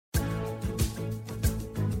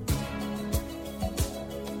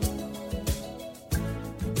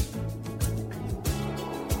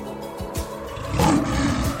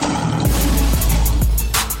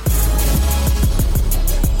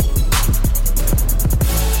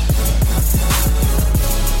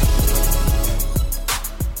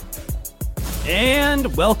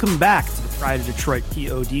And welcome back to the Pride of Detroit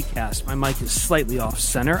PODcast. My mic is slightly off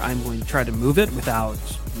center. I'm going to try to move it without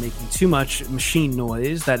making too much machine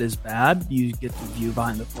noise. That is bad. You get the view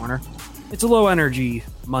behind the corner. It's a low energy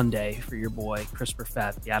Monday for your boy, Chris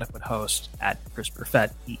Perfett, the adequate host at Chris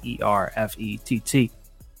Perfett, Perfett.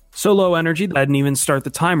 So low energy that I didn't even start the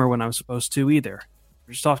timer when I was supposed to either.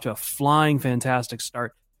 We're just off to a flying fantastic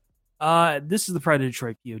start. This is the Pride of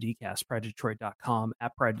Detroit PODcast, prideofdetroit.com,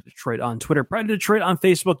 at Pride of Detroit on Twitter, Pride of Detroit on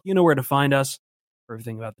Facebook. You know where to find us for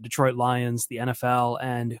everything about the Detroit Lions, the NFL,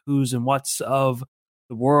 and who's and what's of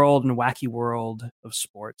the world and wacky world of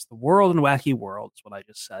sports. The world and wacky world is what I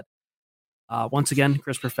just said. Once again,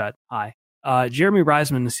 Chris Perfett, hi. Jeremy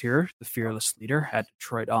Reisman is here, the fearless leader at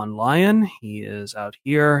Detroit on Lion. He is out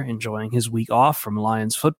here enjoying his week off from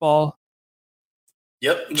Lions football.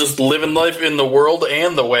 Yep, just living life in the world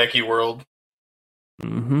and the wacky world.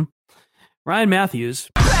 Mm-hmm. Ryan Matthews,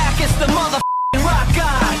 back is the motherfucking rock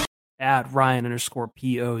guy. At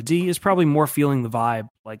Ryan_POD is probably more feeling the vibe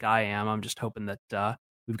like I am. I'm just hoping that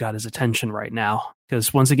we've got his attention right now.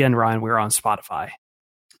 Because once again, Ryan, we're on Spotify.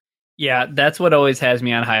 Yeah, that's what always has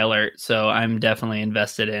me on high alert. So I'm definitely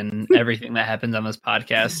invested in everything that happens on this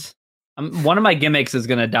podcast. One of my gimmicks is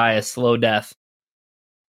going to die a slow death.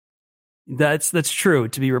 That's true,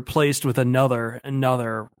 to be replaced with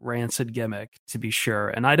another rancid gimmick, to be sure.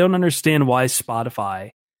 And I don't understand why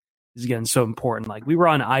Spotify is again so important. Like, we were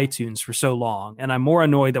on iTunes for so long, and I'm more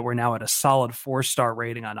annoyed that we're now at a solid 4-star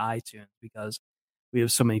rating on iTunes because we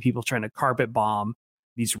have so many people trying to carpet bomb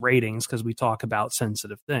these ratings because we talk about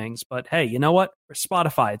sensitive things. But hey, you know what? For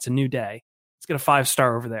Spotify, it's a new day. Let's get a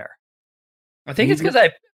 5-star over there. I think it's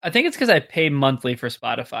because I pay monthly for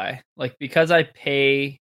Spotify. Like, because I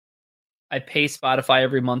pay Spotify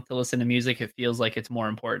every month to listen to music, it feels like it's more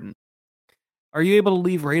important. Are you able to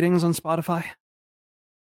leave ratings on Spotify?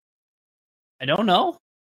 I don't know.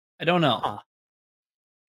 Huh.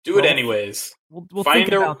 Do it anyways. We'll think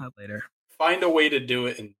about that later. Find a way to do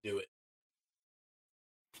it and do it.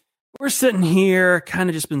 We're sitting here, kind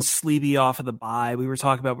of just been sleepy off of the bye. We were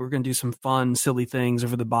talking about we were going to do some fun, silly things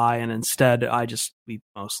over the bye, and instead we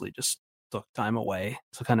mostly just took time away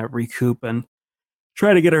to kind of recoup and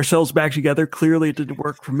try to get ourselves back together. Clearly, it didn't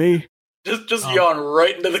work for me. Just yawn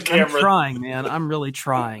right into the camera. I'm trying, man. I'm really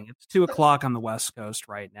trying. It's 2:00 on the West Coast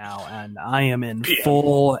right now, and I am in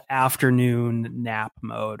full afternoon nap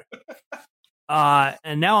mode.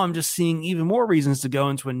 And now I'm just seeing even more reasons to go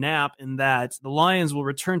into a nap, in that the Lions will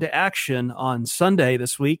return to action on Sunday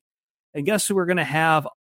this week. And guess who we're going to have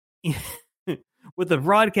with the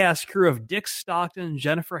broadcast crew of Dick Stockton,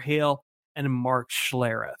 Jennifer Hale, and Mark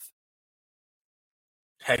Schlereth?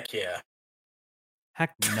 Heck yeah.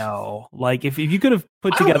 Heck no. Like, if you could have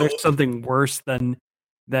put together something worse than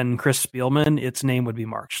Chris Spielman, its name would be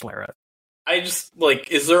Mark Schlereth. I just,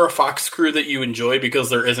 is there a Fox crew that you enjoy? Because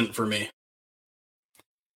there isn't for me.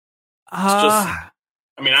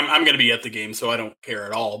 I'm going to be at the game, so I don't care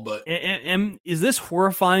at all. But is this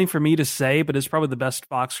horrifying for me to say? But it's probably the best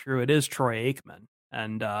Fox crew. It is Troy Aikman,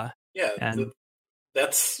 and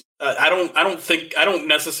that's I don't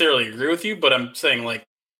necessarily agree with you, but I'm saying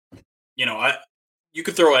you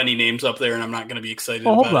could throw any names up there, and I'm not going to be excited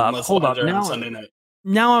about it unless they're on Sunday night.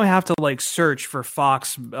 Now I have to search for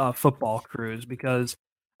Fox football crews because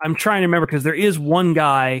I'm trying to remember, because there is one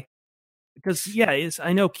guy. Because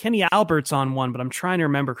I know Kenny Albert's on one, but I'm trying to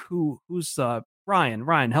remember who's Ryan.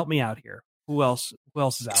 Ryan, help me out here. Who else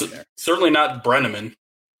is out there? Certainly not Brenneman.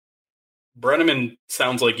 Brenneman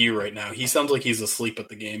sounds like you right now. He sounds like he's asleep at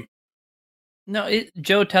the game. No,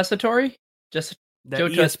 Joe Tessitore? Joe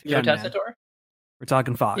Tessitore? We're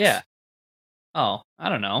talking Fox. Yeah. Oh, I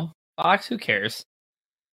don't know. Fox, who cares?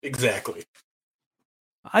 Exactly.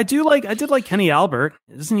 I did like Kenny Albert.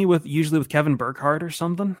 Isn't he usually with Kevin Burkhardt or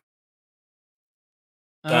something?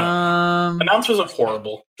 Announcers are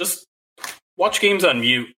horrible. Just watch games on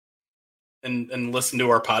mute and listen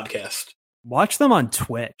to our podcast. Watch them on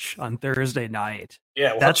Twitch on Thursday night.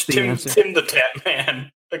 Yeah, watch Tim the Tap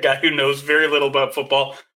Man, a guy who knows very little about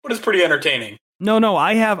football, but is pretty entertaining. No,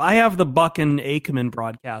 I have the Buck and Aikman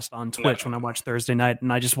broadcast on Twitch when I watch Thursday night,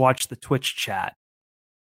 and I just watch the Twitch chat.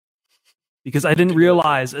 Because I didn't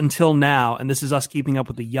realize until now, and this is us keeping up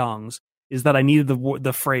with the youngs, is that I needed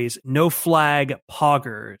the phrase "no flag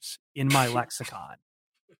poggers" in my lexicon.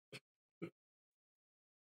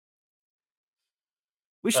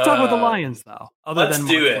 We should talk about the Lions, though. Let's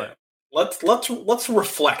do it. Let's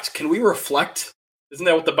reflect. Can we reflect? Isn't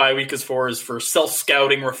that what the bye week is for? Is for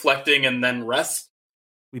self-scouting, reflecting, and then rest?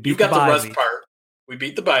 You've got the rest part. We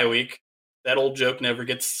beat the bye week. That old joke never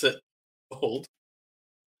gets old.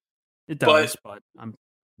 It does, but I'm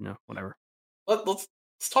whatever. let's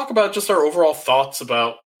talk about just our overall thoughts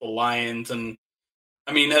about the Lions. And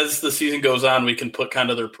I mean, as the season goes on, we can put kind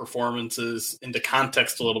of their performances into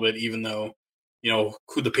context a little bit, even though,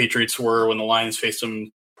 who the Patriots were when the Lions faced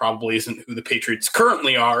them probably isn't who the Patriots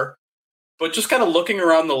currently are. But just kind of looking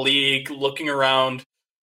around the league, looking around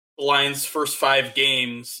the Lions' first 5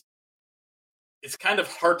 games, it's kind of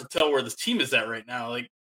hard to tell where this team is at right now. Like,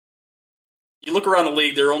 you look around the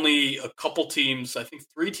league, there are only a couple teams, I think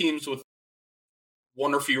 3 teams with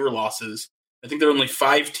 1 or fewer losses. I think there are only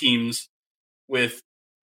 5 teams with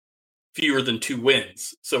fewer than 2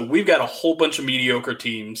 wins. So we've got a whole bunch of mediocre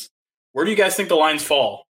teams. Where do you guys think the Lions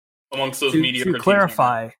fall amongst those mediocre teams?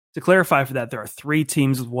 To clarify for that, there are 3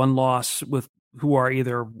 teams with 1 loss who are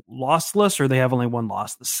either lossless or they have only 1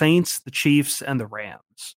 loss. The Saints, the Chiefs, and the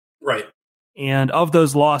Rams. Right. And of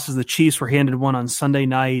those losses, the Chiefs were handed one on Sunday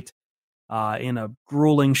night in a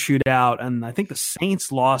grueling shootout. And I think the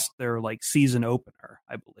Saints lost their season opener,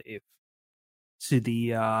 I believe, to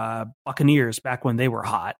the Buccaneers back when they were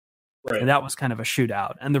hot. Right. And that was kind of a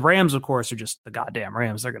shootout. And the Rams, of course, are just the goddamn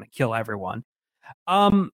Rams. They're going to kill everyone.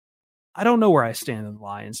 I don't know where I stand in the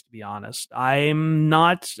Lions, to be honest.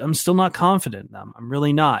 I'm still not confident in them. I'm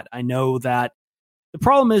really not. I know that the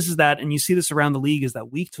problem is that, and you see this around the league, is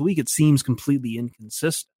that week to week it seems completely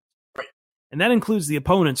inconsistent. Right. And that includes the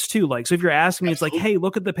opponents too. So if you're asking me, Absolutely. It's hey,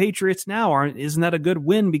 look at the Patriots now. Isn't that a good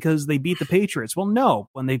win because they beat the Patriots? Well, no.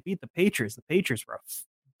 When they beat the Patriots were a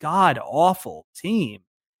god-awful team.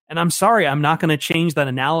 And I'm sorry, I'm not going to change that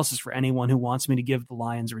analysis for anyone who wants me to give the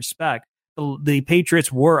Lions respect. The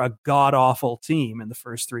Patriots were a god-awful team in the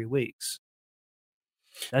first 3 weeks.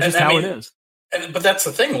 That's just how it is. But that's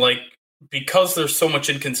the thing, because there's so much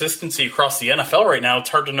inconsistency across the NFL right now, it's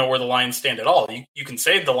hard to know where the Lions stand at all. You can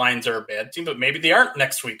say the Lions are a bad team, but maybe they aren't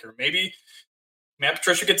next week, or maybe Matt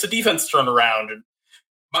Patricia gets a defense turned around. And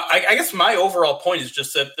I guess my overall point is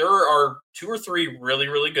just that there are 2 or 3 really,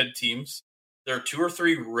 really good teams. There are 2 or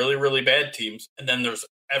 3 really, really bad teams, and then there's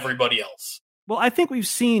everybody else. Well, I think we've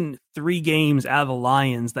seen 3 games out of the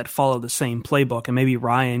Lions that follow the same playbook, and maybe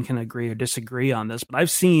Ryan can agree or disagree on this, but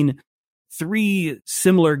I've seen 3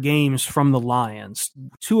 similar games from the Lions,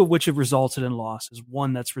 2 of which have resulted in losses,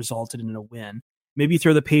 1 that's resulted in a win. Maybe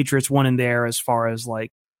throw the Patriots one in there as far as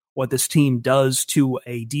what this team does to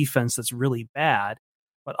a defense that's really bad.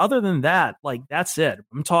 But other than that, that's it.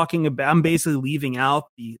 I'm basically leaving out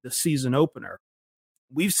the season opener.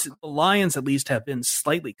 The Lions at least have been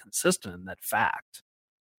slightly consistent in that fact.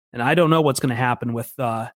 And I don't know what's going to happen with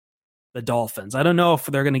the Dolphins. I don't know if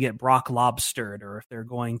they're going to get Brock Lobstered or if they're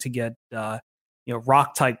going to get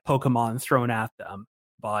rock type Pokemon thrown at them.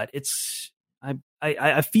 But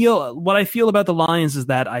I feel what I feel about the Lions is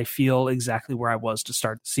that I feel exactly where I was to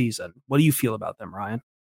start the season. What do you feel about them, Ryan?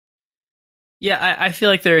 Yeah, I feel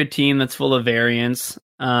like they're a team that's full of variance.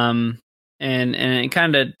 And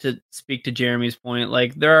kind of to speak to Jeremy's point,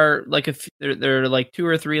 there are there are 2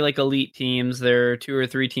 or 3 elite teams. There are 2 or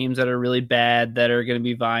 3 teams that are really bad that are going to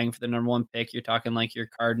be vying for the number 1 pick. You're talking your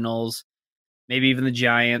Cardinals, maybe even the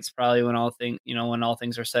Giants, probably when all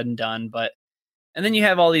things are said and done. And then you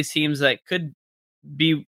have all these teams that could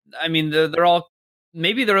be. I mean, they're all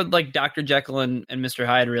maybe they're like Dr. Jekyll and Mr.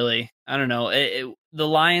 Hyde. Really, I don't know. The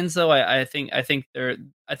Lions, though, I think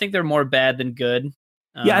they're more bad than good.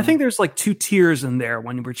 Yeah, I think there's 2 tiers in there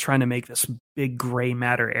when we're trying to make this big gray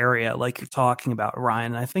matter area like you're talking about,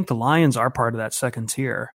 Ryan. And I think the Lions are part of that second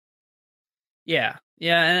tier. Yeah,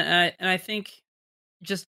 and I think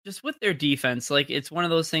just with their defense, it's one of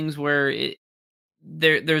those things where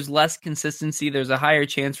there's less consistency. There's a higher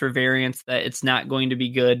chance for variance that it's not going to be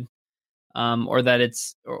good, or that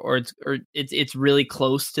it's really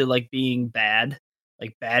close to being bad,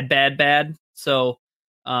 bad. So,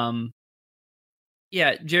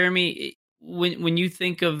 yeah, Jeremy, when you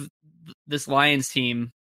think of this Lions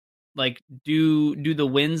team, do the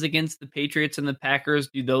wins against the Patriots and the Packers,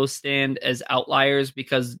 do those stand as outliers?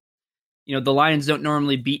 Because, the Lions don't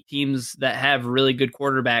normally beat teams that have really good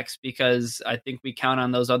quarterbacks, because I think we count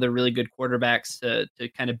on those other really good quarterbacks to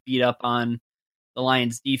kind of beat up on the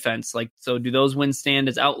Lions defense. So do those wins stand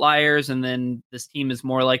as outliers? And then this team is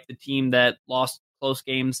more like the team that lost close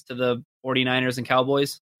games to the 49ers and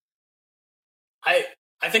Cowboys? I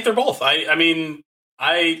think they're both. I mean,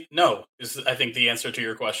 I know is I think the answer to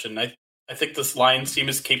your question. I think this Lions team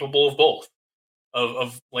is capable of both,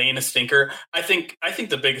 of laying a stinker. I think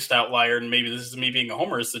the biggest outlier, and maybe this is me being a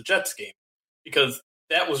homer, is the Jets game, because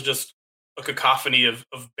that was just a cacophony of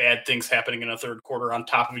bad things happening in a third quarter on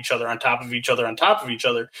top of each other,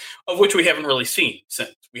 of which we haven't really seen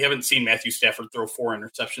since. We haven't seen Matthew Stafford throw 4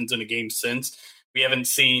 interceptions in a game since. We haven't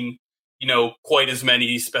seen quite as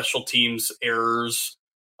many special teams errors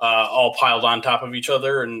all piled on top of each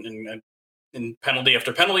other and penalty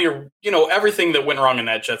after penalty, or everything that went wrong in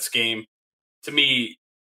that Jets game, to me,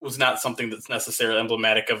 was not something that's necessarily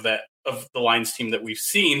emblematic of the Lions team that we've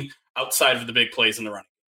seen outside of the big plays in the running.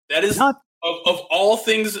 That is of all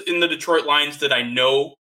things in the Detroit Lions that I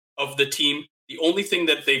know of the team, the only thing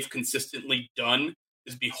that they've consistently done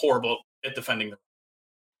is be horrible at defending the run.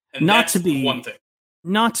 And that's one thing.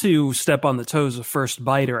 Not to step on the toes of First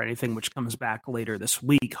Bite or anything, which comes back later this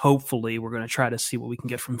week. Hopefully, we're going to try to see what we can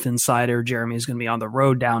get from Finsider. Jeremy's going to be on the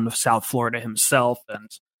road down to South Florida himself, and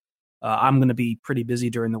I'm going to be pretty busy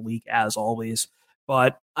during the week, as always.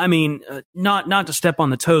 But, I mean, not to step on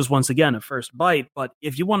the toes once again of First Bite, but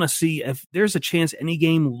if you want to see if there's a chance any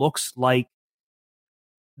game looks like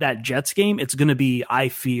that Jets game, it's going to be, I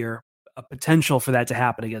fear, a potential for that to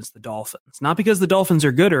happen against the Dolphins. Not because the Dolphins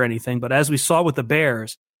are good or anything, but as we saw with the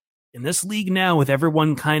Bears, in this league now, with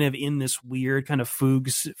everyone kind of in this weird kind of fugue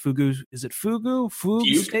state?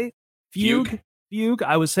 Fugue?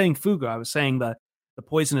 I was saying fugu. I was saying the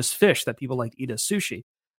poisonous fish that people like to eat as sushi.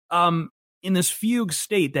 In this fugue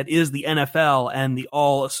state that is the NFL and the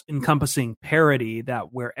all-encompassing parody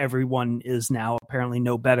that where everyone is now apparently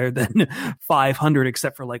no better than 500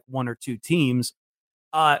 except for like one or two teams,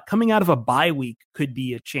 coming out of a bye week could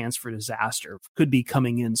be a chance for disaster, could be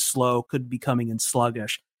coming in slow, could be coming in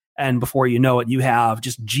sluggish. And before you know it, you have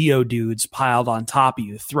just geodudes piled on top of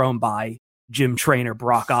you, thrown by gym trainer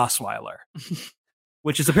Brock Osweiler,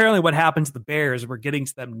 which is apparently what happened to the Bears. We're getting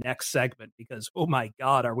to them next segment because, oh my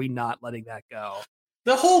God, are we not letting that go?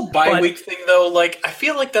 The whole bye week thing, though, I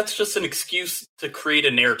feel like that's just an excuse to create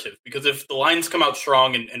a narrative. Because if the Lions come out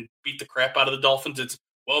strong and beat the crap out of the Dolphins, it's,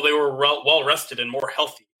 well, they were well rested and more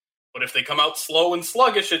healthy. But if they come out slow and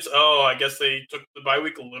sluggish, it's, I guess they took the bye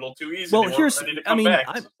week a little too easy. Well,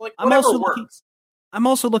 I'm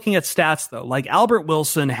also looking at stats, though. Like, Albert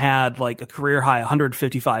Wilson had, a career high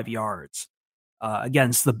 155 yards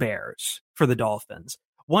against the Bears for the Dolphins.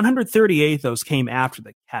 138 of those came after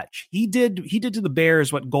the catch. He did to the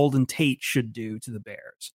Bears what Golden Tate should do to the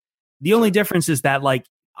Bears. The only difference is that,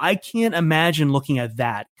 I can't imagine looking at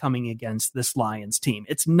that coming against this Lions team.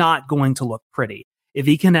 It's not going to look pretty. If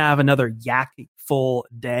he can have another yak-full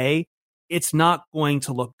day, it's not going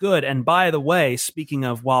to look good. And by the way, speaking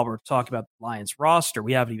of, while we're talking about the Lions roster,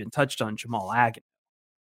 we haven't even touched on Jamal Agnew.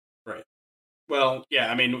 Right. Well, yeah,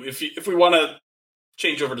 I mean, if we want to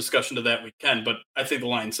change over discussion to that, we can, but I think the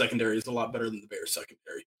Lions secondary is a lot better than the Bears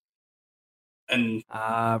secondary. And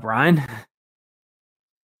Brian?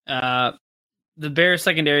 The Bears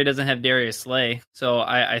secondary doesn't have Darius Slay, so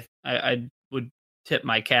I would tip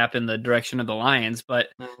my cap in the direction of the Lions, but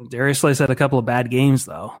Darius Slay's had a couple of bad games,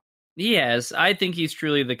 though. Yes, I think he's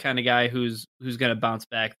truly the kind of guy who's going to bounce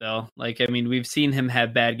back, though. We've seen him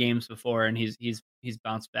have bad games before, and he's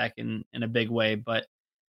bounced back in a big way. But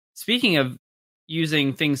speaking of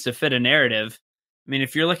using things to fit a narrative, I mean,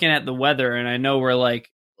 if you're looking at the weather, and I know we're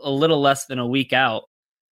a little less than a week out,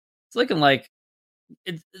 it's looking like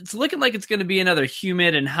it's going to be another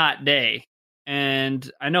humid and hot day. And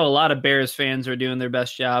I know a lot of Bears fans are doing their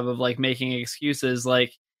best job of making excuses,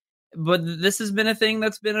 but this has been a thing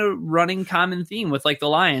that's been a running common theme with the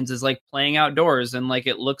Lions is playing outdoors, and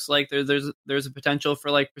it looks like there's a potential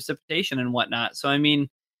for precipitation and whatnot. So I mean,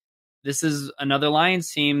 this is another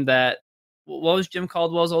Lions team that, what was Jim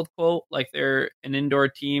Caldwell's old quote? They're an indoor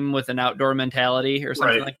team with an outdoor mentality or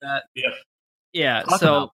something like that. Yeah.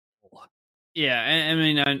 So. Yeah, I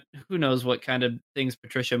mean, who knows what kind of things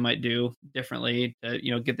Patricia might do differently to,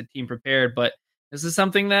 get the team prepared. But this is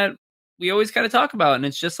something that we always kind of talk about, and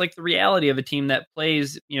it's just the reality of a team that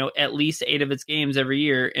plays, at least 8 of its games every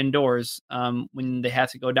year indoors. When they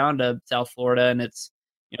have to go down to South Florida and it's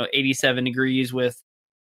 87 degrees with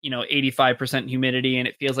 85% humidity, and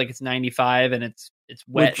it feels like it's 95, and it's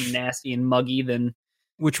wet and nasty and muggy, then.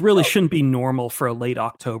 Which really shouldn't be normal for a late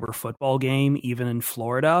October football game, even in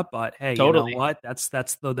Florida. But hey, totally. You know what? That's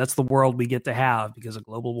the world we get to have because of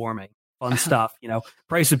global warming. Fun stuff.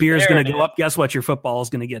 Price of beer is going to go up. Guess what? Your football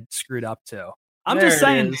is going to get screwed up too. I'm just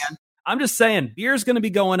saying, man. I'm just saying, beer is going to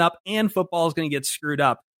be going up, and football is going to get screwed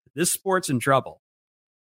up. This sport's in trouble.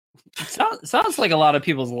 Sounds like a lot of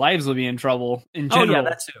people's lives will be in trouble in general. Oh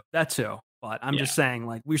yeah, that too. But I'm just saying,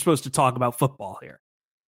 we're supposed to talk about football here.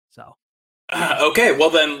 So. Okay, well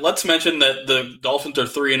then let's mention that the Dolphins are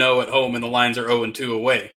 3-0 at home and the Lions are 0-2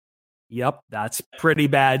 away. Yep, that's pretty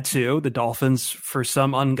bad too. The Dolphins, for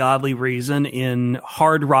some ungodly reason, in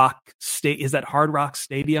Hard Rock State, is that Hard Rock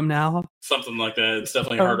Stadium now? Something like that. It's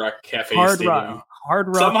definitely Hard Rock Cafe Stadium. Hard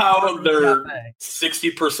Rock. Somehow they're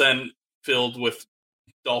 60% filled with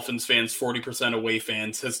Dolphins fans, 40% away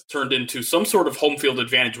fans, has turned into some sort of home field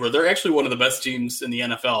advantage where they're actually one of the best teams in the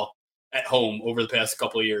NFL at home over the past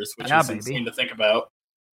couple of years, which is insane to think about.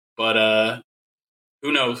 But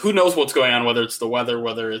who knows? Who knows what's going on, whether it's the weather,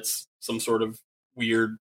 whether it's some sort of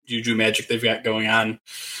weird juju magic they've got going on.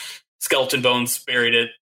 Skeleton bones buried at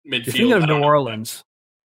midfield. You think of New Orleans.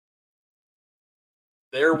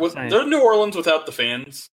 They're New Orleans without the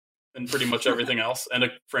fans and pretty much everything else, and a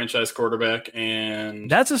franchise quarterback, and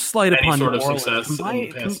that's a slight upon sort New of Orleans. success in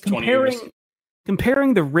the past 20 years.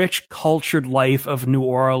 Comparing the rich, cultured life of New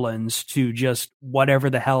Orleans to just whatever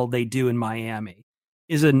the hell they do in Miami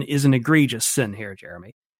is an egregious sin here,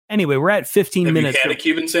 Jeremy. Anyway, we're at 15 minutes. Have you had a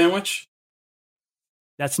Cuban sandwich?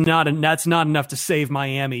 That's not enough to save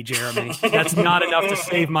Miami, Jeremy. That's not enough to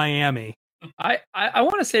save Miami. I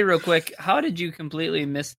want to say real quick, how did you completely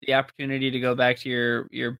miss the opportunity to go back to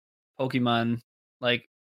your Pokemon like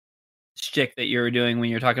shtick that you were doing when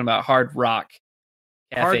you were talking about Hard Rock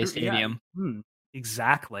Cafe Stadium? Yeah.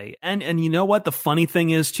 Exactly. And you know what? The funny thing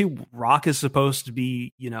is too, rock is supposed to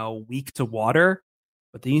be, weak to water,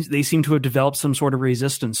 but they seem to have developed some sort of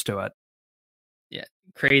resistance to it. Yeah.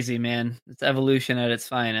 Crazy, man. It's evolution at its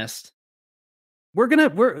finest. We're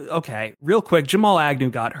okay. Real quick, Jamal Agnew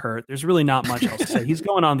got hurt. There's really not much else to say. He's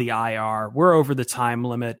going on the IR. We're over the time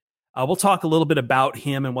limit. We'll talk a little bit about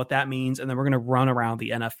him and what that means, and then we're going to run around the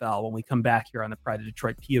NFL when we come back here on the Pride of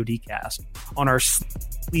Detroit PODcast on our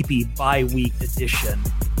sleepy bye-week edition.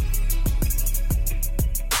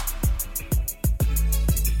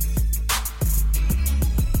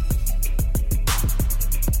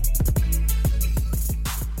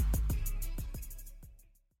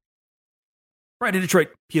 Pride of Detroit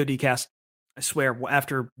PODcast. I swear,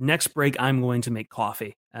 after next break, I'm going to make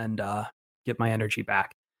coffee and get my energy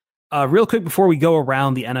back. Real quick before we go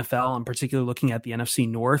around the NFL, in particular looking at the NFC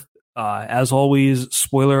North, as always,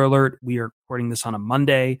 spoiler alert, we are recording this on a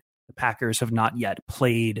Monday. The Packers have not yet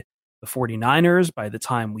played the 49ers. By the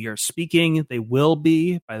time we are speaking, they will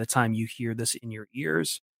be by the time you hear this in your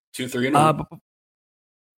ears. 2-3-0.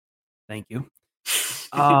 Thank you.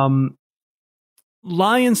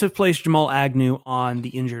 Lions have placed Jamal Agnew on the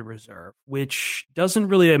injured reserve, which doesn't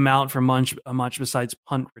really amount for much besides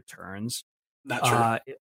punt returns. Not sure.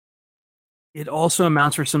 It also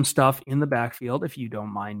amounts for some stuff in the backfield, if you don't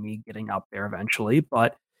mind me getting up there eventually.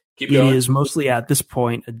 But it is mostly at this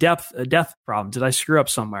point a depth problem. Did I screw up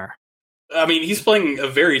somewhere? I mean, he's playing a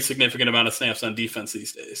very significant amount of snaps on defense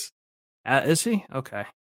these days. Is he? Okay.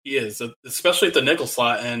 He is, especially at the nickel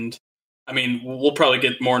slot. And I mean, we'll probably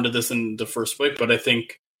get more into this in the first week, but I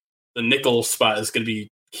think the nickel spot is going to be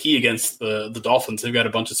key against the Dolphins. They've got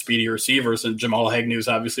a bunch of speedy receivers, and Jamal Agnew is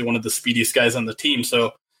obviously one of the speediest guys on the team.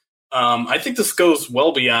 So I think this goes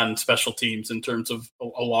well beyond special teams in terms of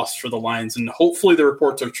a loss for the Lions. And hopefully the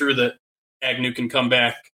reports are true that Agnew can come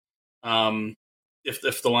back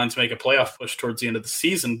if the Lions make a playoff push towards the end of the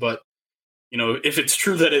season. But, if it's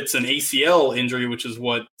true that it's an ACL injury, which is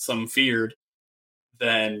what some feared,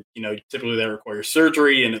 then, typically that requires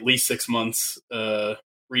surgery and at least 6 months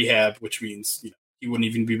rehab, which means, he wouldn't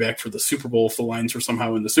even be back for the Super Bowl if the Lions were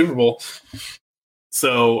somehow in the Super Bowl.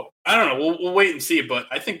 So I don't know. We'll wait and see. But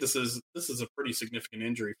I think this is a pretty significant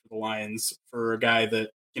injury for the Lions for a guy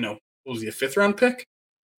that, what was he, a 5th-round pick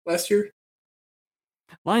last year?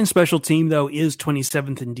 Lions special team, though, is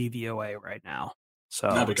 27th in DVOA right now. So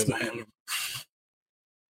not because of him.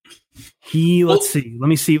 Let's see. Let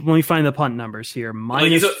me find the punt numbers here.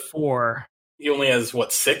 -4. He only has,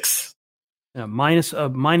 6? Yeah,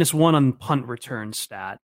 -1 on punt return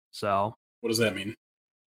stat. So what does that mean?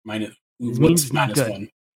 What's -1?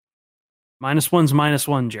 -1's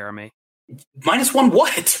 -1, Jeremy. -1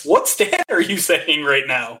 what? What stat are you saying right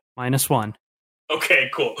now? -1. Okay,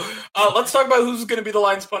 cool. Let's talk about who's going to be the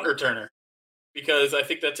Lions punt returner, because I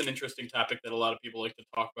think that's an interesting topic that a lot of people like to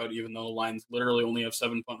talk about, even though the Lions literally only have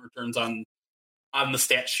 7 punt returns on the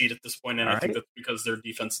stat sheet at this point, and I think that's because their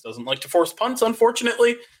defense doesn't like to force punts,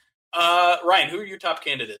 unfortunately. Ryan, who are your top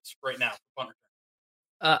candidates right now for punt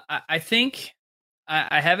return? I think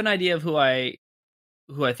I have an idea of who I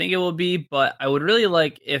think it will be, but I would really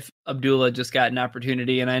like if Abdullah just got an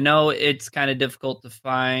opportunity. And I know it's kind of difficult to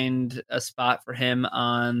find a spot for him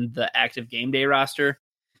on the active game day roster,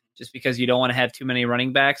 just because you don't want to have too many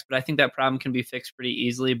running backs. But I think that problem can be fixed pretty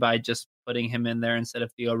easily by just putting him in there instead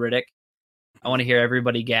of Theo Riddick. I want to hear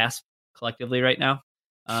everybody gasp collectively right now.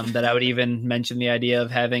 That I would even mention the idea of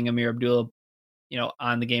having Amir Abdullah,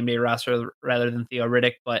 on the game day roster rather than Theo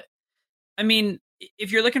Riddick. But I mean,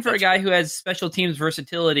 if you're looking for a guy who has special teams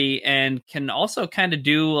versatility and can also kind of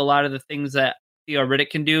do a lot of the things that Theo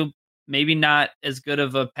Riddick can do, maybe not as good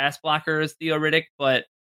of a pass blocker as Theo Riddick, but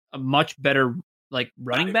a much better like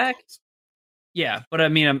running back. Yeah, but I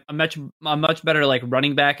mean, a much better like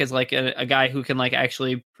running back is like a guy who can like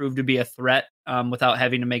actually prove to be a threat without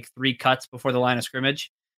having to make 3 cuts before the line of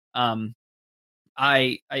scrimmage. I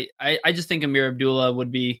just think Amir Abdullah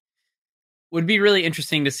would be really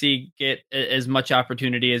interesting to see get as much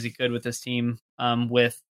opportunity as he could with this team,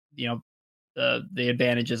 with the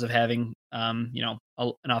advantages of having an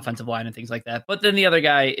offensive line and things like that. But then the other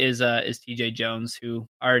guy is TJ Jones, who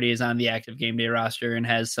already is on the active game day roster and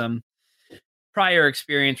has some prior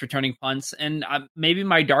experience returning punts. And maybe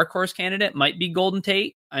my dark horse candidate might be Golden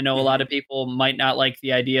Tate. I know a lot of people might not like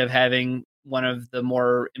the idea of having one of the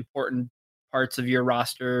more important parts of your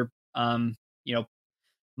roster, moonlighting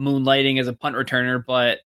as a punt returner,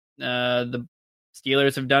 but the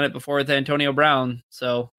Steelers have done it before with Antonio Brown.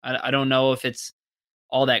 So I don't know if it's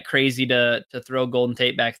all that crazy to throw Golden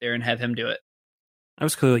Tate back there and have him do it. I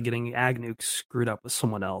was clearly getting Agnew screwed up with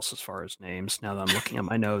someone else as far as names now that I'm looking at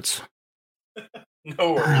my notes.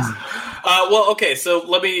 No worries. Well, okay, so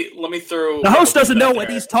let me throw... The host doesn't know what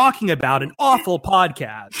he's talking about. An awful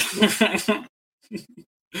podcast.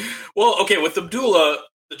 Well, okay, with Abdullah,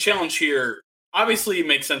 the challenge here obviously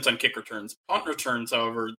makes sense on kick returns. Punt returns,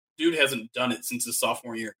 however, dude hasn't done it since his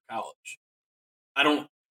sophomore year in college.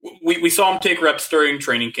 We saw him take reps during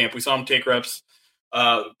training camp. We saw him take reps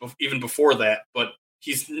even before that, but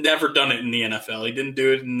he's never done it in the NFL. He didn't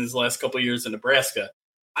do it in his last couple of years in Nebraska.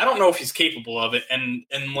 I don't know if he's capable of it, and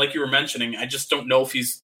like you were mentioning, I just don't know if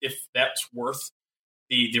that's worth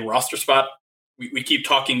the roster spot. We keep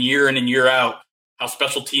talking year in and year out how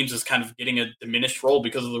special teams is kind of getting a diminished role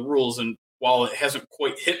because of the rules, and while it hasn't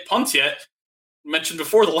quite hit punts yet, mentioned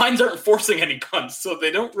before, the Lions aren't forcing any punts, so they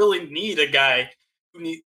don't really need a guy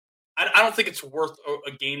who I don't think it's worth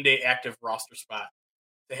a game day active roster spot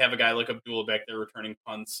to have a guy like Abdullah back there returning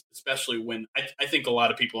punts, especially when I think a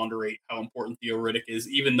lot of people underrate how important Theo Riddick is,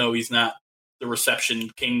 even though he's not the reception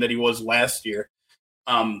king that he was last year.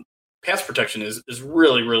 Pass protection is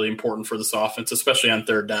really, really important for this offense, especially on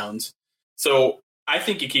third downs. So I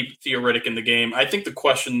think you keep Theo Riddick in the game. I think the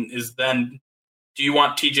question is then, do you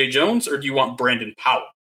want TJ Jones or do you want Brandon Powell?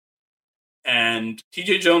 And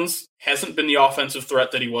TJ Jones hasn't been the offensive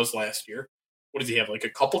threat that he was last year. What does he have? Like a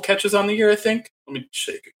couple catches on the year, I think. Let me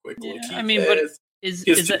shake it quickly. Yeah, I mean, but is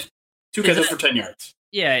that two catches for 10 yards?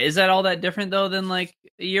 Yeah, is that all that different though than like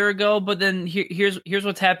a year ago? But then here's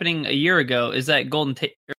what's happening a year ago is that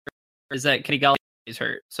Kenny Galladay is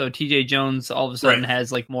hurt, so TJ Jones all of a sudden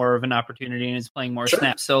has like more of an opportunity and is playing more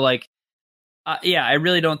snaps. So like, I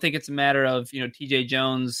really don't think it's a matter of TJ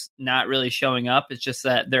Jones not really showing up. It's just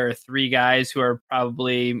that there are 3 guys who are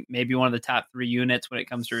probably maybe one of the top 3 units when it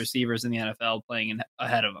comes to receivers in the NFL playing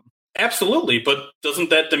ahead of him. Absolutely, but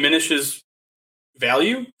doesn't that diminish his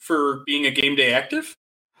value for being a game day active?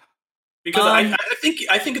 Because I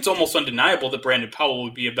think it's almost undeniable that Brandon Powell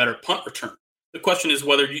would be a better punt return. The question is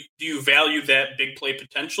whether do you value that big play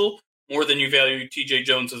potential more than you value TJ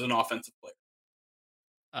Jones as an offensive player?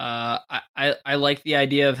 I like the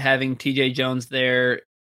idea of having TJ Jones there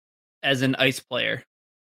as an ice player.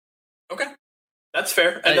 Okay, that's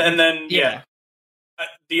fair. And then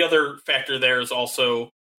the other factor there is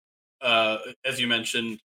also, as you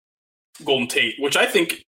mentioned, Golden Tate, which I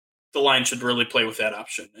think the line should really play with that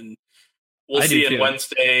option. And we'll see on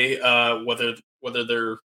Wednesday whether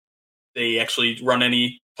they actually run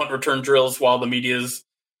any punt return drills while the media's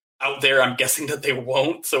out there. I'm guessing that they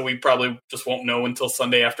won't, so we probably just won't know until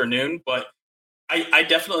Sunday afternoon. But I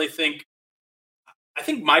definitely think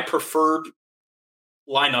my preferred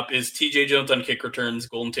lineup is TJ Jones on kick returns,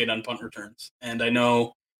 Golden Tate on punt returns. And I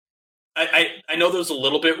know there's a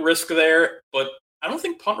little bit risk there, but I don't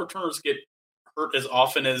think punt returners get hurt as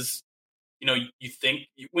often as you think.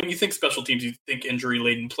 When you think special teams, you think injury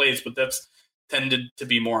laden plays, but that's tended to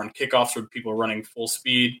be more on kickoffs where people are running full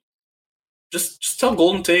speed. Just tell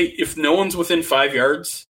Golden Tate, if no one's within 5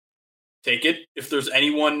 yards, take it. If there's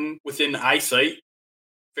anyone within eyesight,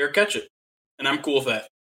 fair catch it. And I'm cool with that.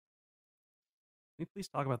 Can we please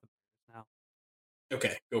talk about the Bears now?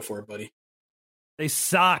 Okay, go for it, buddy. They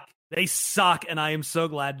suck. They suck, and I am so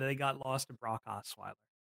glad that they got lost to Brock Osweiler.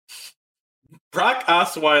 Brock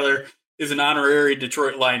Osweiler is an honorary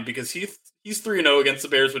Detroit Lion because he's 3-0 against the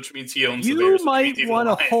Bears, which means he owns the Bears. You might want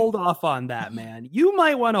to hold off on that, man. You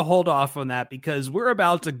might want to hold off on that because we're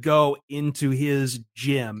about to go into his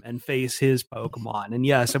gym and face his Pokemon. And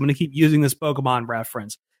yes, I'm going to keep using this Pokemon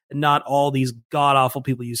reference and not all these god-awful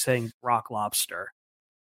people you saying Brock Lobster.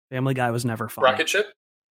 Family Guy was never fun. Rocket Ship?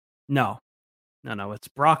 No, it's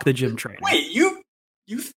Brock the gym trainer. Wait, you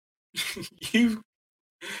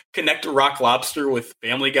connect Rock Lobster with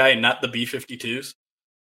Family Guy and not the B-52s?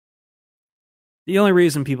 The only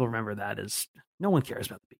reason people remember that is no one cares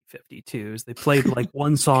about the B-52s. They played like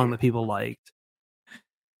one song that people liked.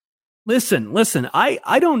 Listen,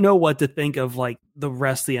 I don't know what to think of like the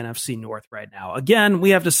rest of the NFC North right now. Again, we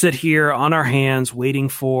have to sit here on our hands waiting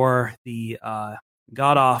for the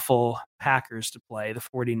god-awful Packers to play the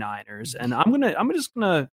 49ers. And I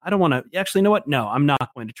don't want to, actually, you know what? No, I'm not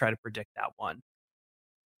going to try to predict that one.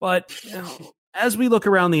 But as we look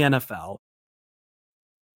around the NFL,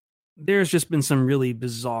 there's just been some really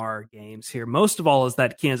bizarre games here. Most of all is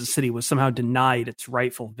that Kansas City was somehow denied its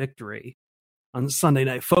rightful victory on Sunday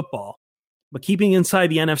Night Football. But keeping inside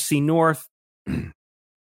the NFC North,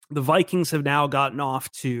 the Vikings have now gotten off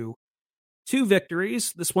to 2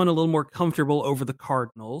 victories. This one a little more comfortable over the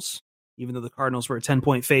Cardinals. Even though the Cardinals were a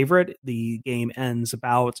 10-point favorite, the game ends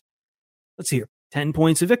about, 10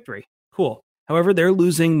 points of victory. Cool. However, they're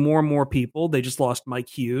losing more and more people. They just lost Mike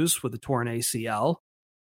Hughes with a torn ACL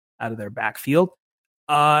out of their backfield.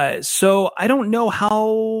 So I don't know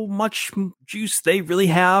how much juice they really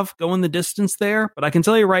have going the distance there, but I can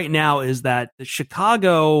tell you right now is that the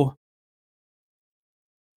Chicago,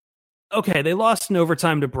 okay, they lost in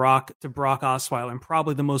overtime to Brock Osweiler in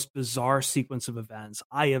probably the most bizarre sequence of events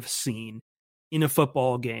I have seen in a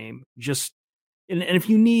football game. Just and if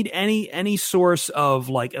you need any source of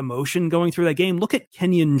like emotion going through that game, look at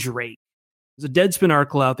Kenyon Drake. There's a Deadspin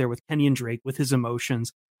article out there with Kenyon Drake with his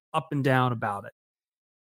emotions up and down about it.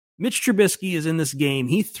 Mitch Trubisky is in this game.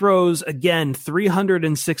 He throws, again,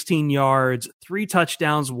 316 yards, 3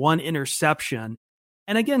 touchdowns, 1 interception.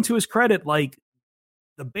 And again, to his credit, like,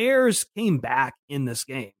 the Bears came back in this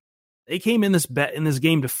game. They came in this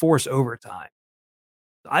game to force overtime.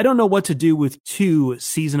 I don't know what to do with 2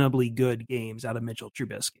 seasonably good games out of Mitchell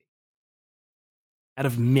Trubisky. Out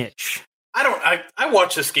of Mitch. I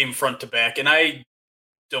watched this game front to back, and I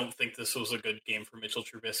don't think this was a good game for Mitchell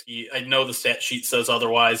Trubisky. I know the stat sheet says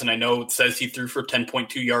otherwise, and I know it says he threw for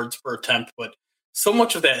 10.2 yards per attempt, but so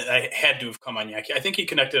much of that I had to have come on Yaki. I think he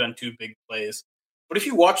connected on 2 big plays. But if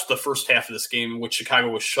you watch the first half of this game in which Chicago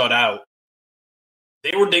was shut out,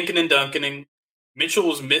 they were dinking and dunking. Mitchell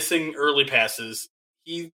was missing early passes.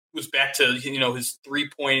 He was back to his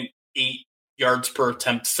 3.8 yards per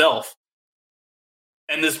attempt self.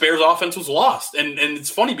 And this Bears offense was lost. And it's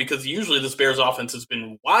funny because usually this Bears offense has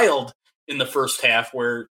been wild in the first half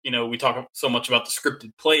where, we talk so much about the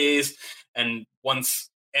scripted plays. And once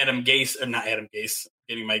getting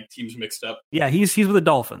my teams mixed up. Yeah, he's with the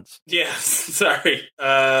Dolphins. Yes, sorry.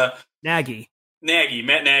 Matt Nagy.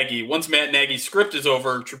 Once Matt Nagy's script is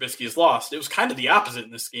over, Trubisky is lost. It was kind of the opposite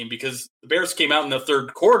in this game because the Bears came out in the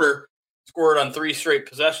third quarter, scored on 3 straight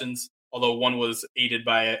possessions, although one was aided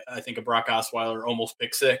by, I think, a Brock Osweiler almost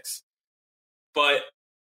pick 6. But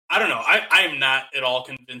I don't know. I am not at all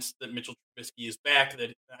convinced that Mitchell Trubisky is back.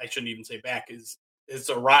 That I shouldn't even say back, is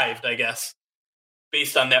arrived, I guess,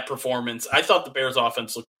 based on that performance. I thought the Bears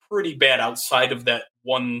offense looked pretty bad outside of that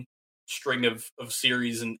one string of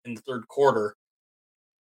series in the third quarter.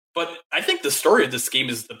 But I think the story of this game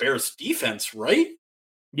is the Bears defense, right?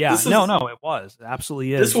 Yeah, it was. It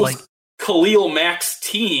absolutely is. This was Khalil Mack's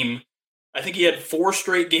team. I think he had 4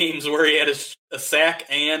 straight games where he had a sack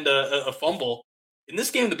and a fumble. In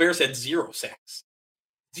this game, the Bears had 0 sacks.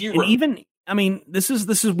 0. And this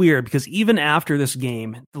is weird because even after this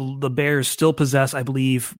game, the Bears still possess, I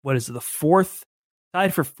believe,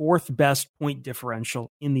 tied for 4th best point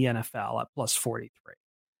differential in the NFL at plus 43.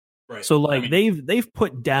 Right. So they've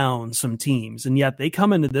put down some teams, and yet they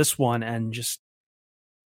come into this one and just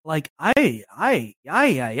I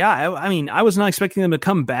was not expecting them to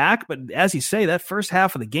come back, but as you say, that first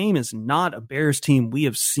half of the game is not a Bears team we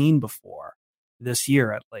have seen before this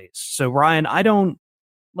year, at least. So Ryan,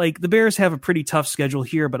 the Bears have a pretty tough schedule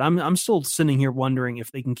here, but I'm still sitting here wondering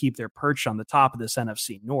if they can keep their perch on the top of this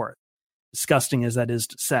NFC North. Disgusting as that is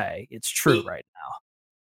to say, it's true right now.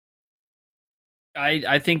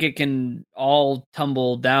 I think it can all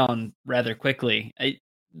tumble down rather quickly. It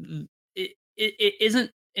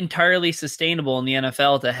isn't entirely sustainable in the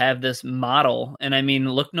NFL to have this model. And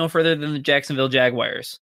look no further than the Jacksonville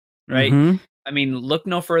Jaguars, right? Mm-hmm. Look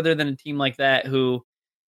no further than a team like that who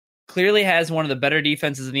clearly has one of the better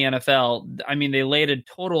defenses in the NFL. They laid a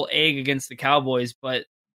total egg against the Cowboys, but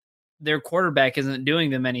their quarterback isn't doing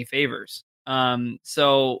them any favors.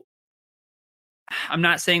 So I'm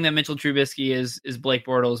not saying that Mitchell Trubisky is Blake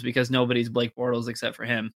Bortles because nobody's Blake Bortles except for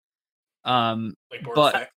him. Blake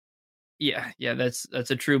Bortles fact. Yeah, that's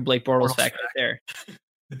a true Blake Bortles fact right there.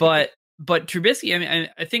 But Trubisky,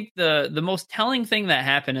 I think the most telling thing that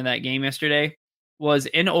happened in that game yesterday was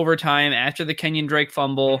in overtime after the Kenyon Drake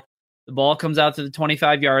fumble. The ball comes out to the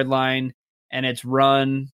 25-yard line, and it's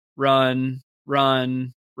run, run,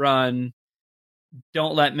 run, run.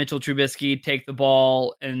 Don't let Mitchell Trubisky take the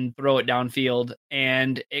ball and throw it downfield.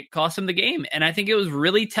 And it cost him the game. And I think it was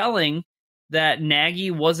really telling that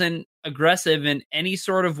Nagy wasn't aggressive in any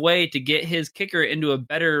sort of way to get his kicker into a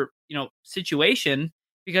better, situation.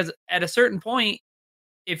 Because at a certain point,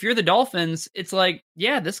 if you're the Dolphins, it's like,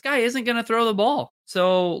 yeah, this guy isn't going to throw the ball.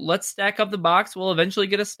 So let's stack up the box. We'll eventually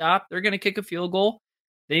get a stop. They're going to kick a field goal.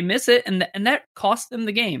 They miss it, and that cost them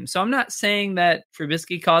the game. So I'm not saying that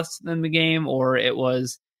Trubisky cost them the game, or it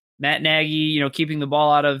was Matt Nagy, keeping the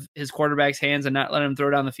ball out of his quarterback's hands and not letting him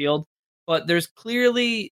throw down the field. But there's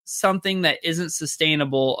clearly something that isn't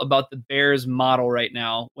sustainable about the Bears model right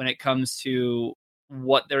now when it comes to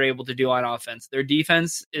what they're able to do on offense. Their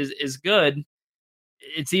defense is good.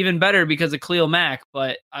 It's even better because of Khalil Mack,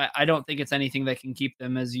 but I don't think it's anything that can keep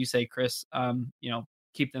them, as you say, Chris,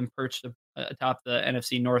 keep them perched atop the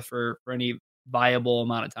NFC North for any viable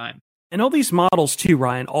amount of time. And all these models too,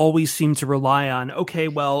 Ryan, always seem to rely on, okay,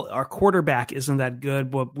 well, our quarterback isn't that good,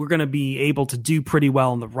 but we're going to be able to do pretty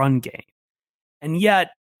well in the run game. And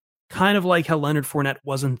yet, kind of like how Leonard Fournette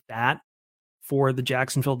wasn't that for the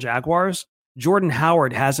Jacksonville Jaguars, Jordan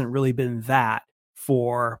Howard hasn't really been that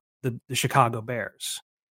for the Chicago Bears.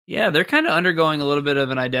 Yeah, they're kind of undergoing a little bit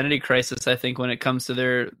of an identity crisis, I think, when it comes to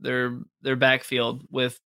their backfield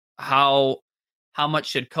with how much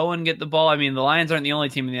should Cohen get the ball. I mean, the Lions aren't the only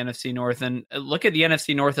team in the NFC North, and look at the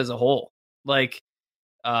NFC North as a whole. Like,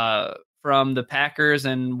 from the Packers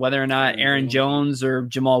and whether or not Aaron Jones or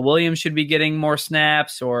Jamal Williams should be getting more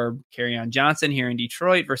snaps, or Kerryon Johnson here in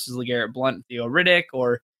Detroit versus LeGarrette Blount and Theo Riddick,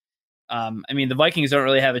 or the Vikings don't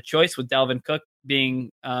really have a choice with Dalvin Cook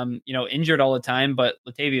being, injured all the time, but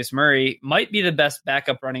Latavius Murray might be the best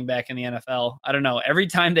backup running back in the NFL. I don't know. Every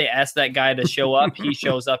time they ask that guy to show up, he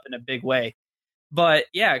shows up in a big way. But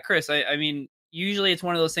yeah, Chris, I mean, usually it's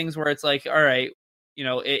one of those things where it's like, all right,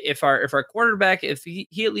 if our quarterback, if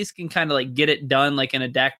he at least can kind of like get it done, like in a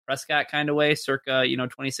Dak Prescott kind of way, circa,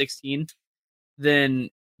 2016, then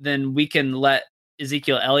we can let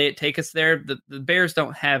Ezekiel Elliott take us there. The Bears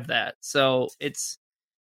don't have that. So it's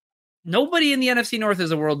nobody in the NFC North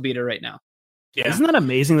is a world beater right now. Yeah. Isn't that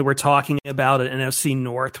amazing that we're talking about an NFC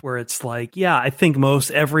North where it's like, yeah, I think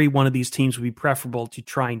every one of these teams would be preferable to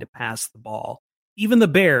trying to pass the ball. Even the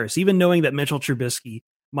Bears, even knowing that Mitchell Trubisky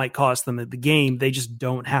might cost them the game, they just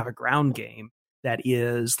don't have a ground game that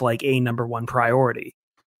is like a number one priority.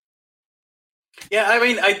 Yeah, I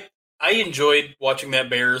mean, I enjoyed watching that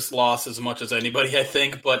Bears loss as much as anybody, I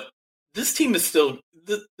think, but this team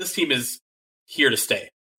is here to stay.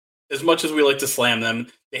 As much as we like to slam them,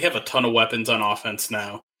 they have a ton of weapons on offense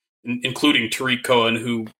now, including Tariq Cohen,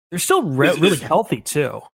 who they're still really healthy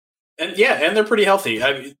too. And they're pretty healthy.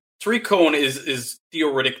 Tariq Cohen is Theo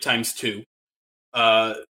Riddick times 2.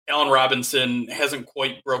 Allen Robinson hasn't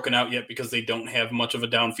quite broken out yet because they don't have much of a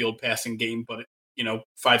downfield passing game, but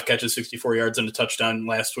 5 catches, 64 yards, and a touchdown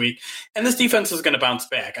last week. And this defense is going to bounce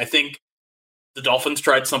back. I think the Dolphins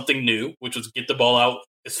tried something new, which was get the ball out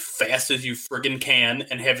as fast as you friggin' can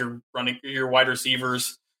and have your wide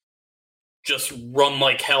receivers just run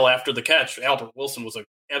like hell after the catch. Albert Wilson was an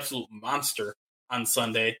absolute monster on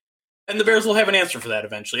Sunday. And the Bears will have an answer for that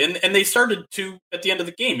eventually. And they started to at the end of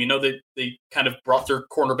the game. They kind of brought their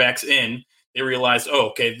cornerbacks in. They realized,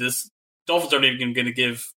 this Dolphins aren't even going to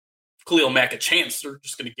give Khalil Mack a chance. They're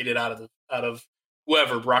just going to get it out of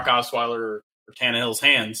whoever, Brock Osweiler or Tannehill's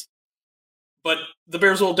hands. But the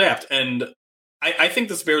Bears will adapt. And I think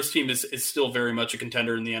this Bears team is still very much a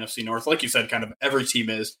contender in the NFC North. Like you said, kind of every team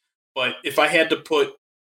is. But if I had to put,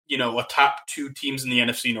 a top 2 teams in the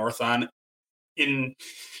NFC North on in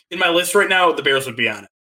my list right now, the Bears would be on it.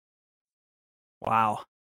 Wow.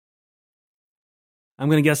 I'm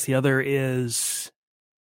going to guess the other is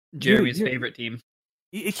Jeremy's favorite team.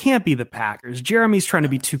 It can't be the Packers. Jeremy's trying to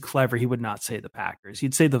be too clever. He would not say the Packers.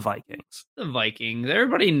 He'd say the Vikings. The Vikings.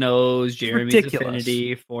 Everybody knows Jeremy's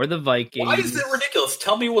affinity for the Vikings. Why is it ridiculous?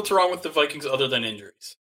 Tell me what's wrong with the Vikings other than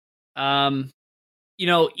injuries.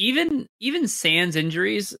 Even sans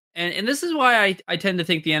injuries, and this is why I tend to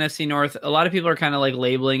think the NFC North, a lot of people are kind of like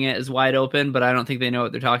labeling it as wide open, but I don't think they know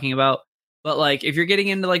what they're talking about. But like, if you're getting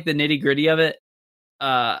into like the nitty gritty of it,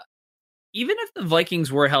 even if the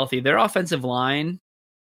Vikings were healthy, their offensive line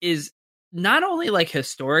is not only like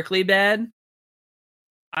historically bad.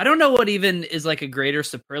 I don't know what even is like a greater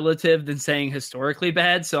superlative than saying historically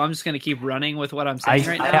bad. So I'm just going to keep running with what I'm saying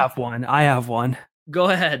right now. I have one. Go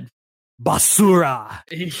ahead. Basura.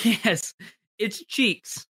 Yes. It's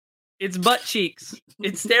cheeks. It's butt cheeks.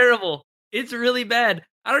 It's terrible. It's really bad.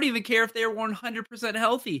 I don't even care if they're 100%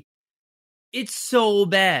 healthy. It's so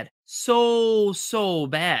bad. So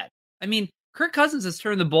bad. I mean, Kirk Cousins has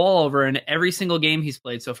turned the ball over in every single game he's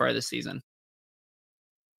played so far this season.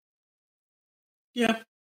 Yeah,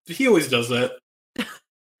 he always does that.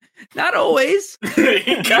 Not always.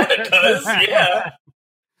 He kind of does, yeah.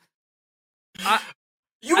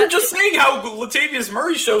 You were just saying how Latavius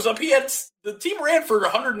Murray shows up. The team ran for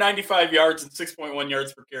 195 yards and 6.1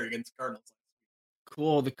 yards per carry against the Cardinals.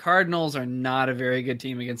 Cool. The Cardinals are not a very good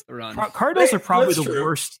team against the run. Cardinals are probably the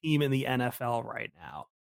worst team in the NFL right now.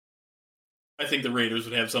 I think the Raiders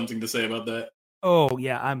would have something to say about that. Oh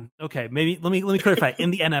yeah, I'm okay. Maybe let me clarify. In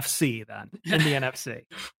the NFC, then in the NFC,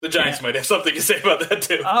 the Giants might have something to say about that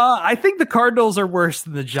too. I think the Cardinals are worse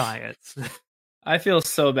than the Giants. I feel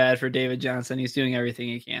so bad for David Johnson. He's doing everything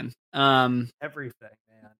he can. Everything,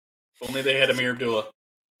 man. If only they had Amir Abdullah.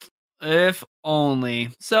 If only.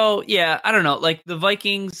 So yeah, I don't know. Like the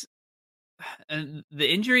Vikings, the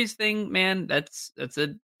injuries thing, man. That's a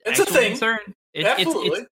thing. Concern.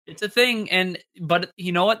 Absolutely. It's a thing, but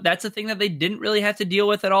you know what? That's a thing that they didn't really have to deal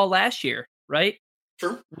with at all last year, right?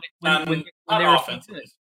 True. When on they were offense.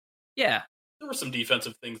 Yeah. There were some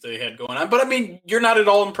defensive things they had going on. But, I mean, you're not at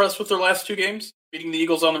all impressed with their last two games? Beating the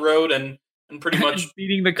Eagles on the road and pretty much...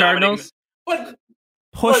 beating the Cardinals?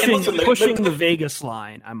 Pushing the Vegas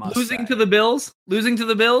line, I must Losing say. to the Bills? Losing to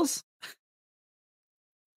the Bills?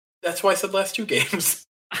 That's why I said last two games.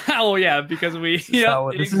 Oh, yeah, because we... This is how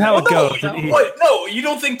it goes. No, you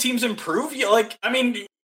don't think teams improve? You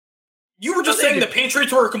were just saying the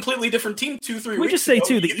Patriots were a completely different team 2-3 weeks ago. We just say,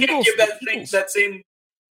 too, the Eagles...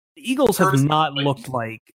 The Eagles have not looked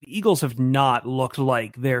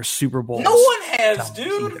like their Super Bowl. No one has,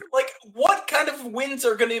 dude. Either. Like, what kind of wins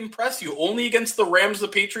are going to impress you? Only against the Rams, the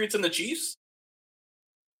Patriots, and the Chiefs?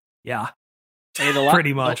 Yeah. Hey,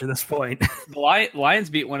 pretty much at this point. The Lions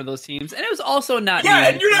beat one of those teams, and it was also not me.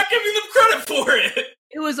 And you're not giving them credit for it.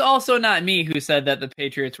 It was also not me who said that the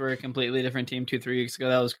Patriots were a completely different team 2-3 weeks ago.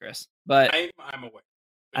 That was Chris. But I'm aware.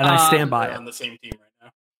 And I stand by it. On the same team right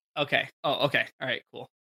now. Okay. Oh, okay. All right, cool.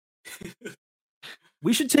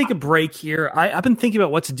 We should take a break here. I've been thinking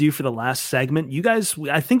about what to do for the last segment. You guys,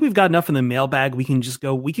 I think we've got enough in the mailbag. We can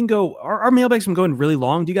go. Our mailbag's been going really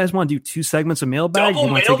long. Do you guys want to do 2 segments of mailbag? Double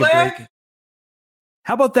mailbag?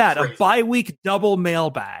 How about that? A bi-week double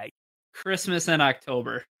mailbag. Christmas and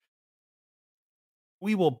October.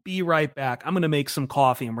 We will be right back. I'm going to make some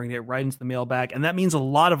coffee and we're going to get right into the mailbag. And that means a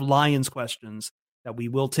lot of Lions questions that we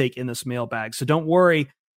will take in this mailbag. So don't worry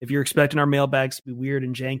if you're expecting our mailbags to be weird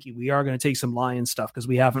and janky. We are going to take some Lions stuff because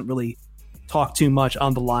we haven't really talked too much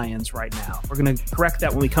on the Lions right now. We're going to correct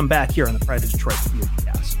that when we come back here on the Pride of Detroit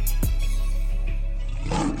podcast.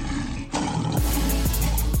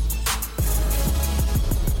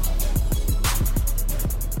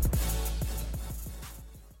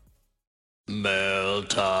 Mail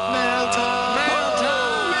time. Mail time. Mail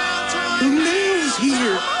time. Mail time. The mail's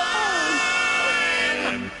here.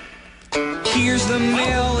 Here's the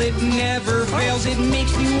mail, it never fails. It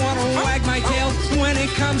makes me want to wag my tail. When it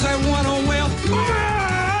comes, I want to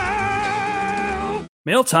wail.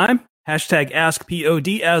 Mail time. Hashtag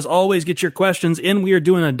AskPOD. As always, get your questions in. We are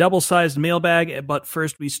doing a double-sized mailbag, but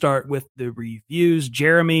first we start with the reviews.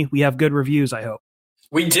 Jeremy, we have good reviews, I hope.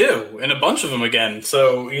 We do, and a bunch of them again.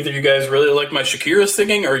 So either you guys really like my Shakira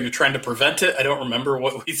singing, or you're trying to prevent it. I don't remember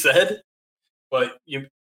what we said, but you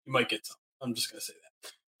might get some. I'm just going to say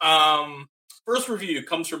that. First review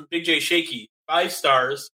comes from Big J Shaky. 5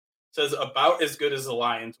 stars. Says about as good as the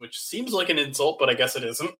Lions, which seems like an insult, but I guess it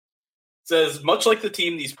isn't. Says, much like the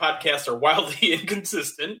team, these podcasts are wildly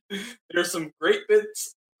inconsistent. There's some great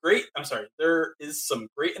bits. There is some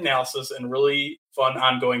great analysis and really fun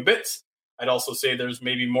ongoing bits. I'd also say there's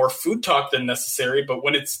maybe more food talk than necessary, but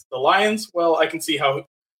when it's the Lions, well, I can see how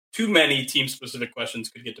too many team-specific questions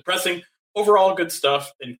could get depressing. Overall, good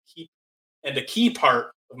stuff, and a key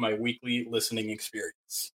part of my weekly listening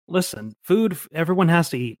experience. Listen, food, everyone has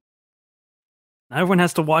to eat. Not everyone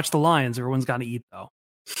has to watch the Lions. Everyone's got to eat, though.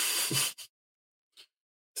 It's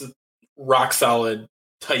a rock-solid,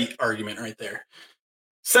 tight argument right there.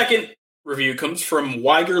 Second review comes from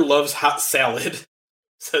Weiger Loves Hot Salad.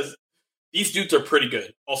 Says, these dudes are pretty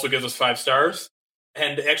good. Also gives us 5 stars.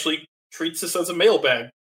 And actually treats this as a mailbag,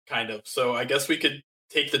 kind of. So I guess we could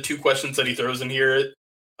take the 2 questions that he throws in here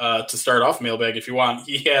to start off mailbag if you want.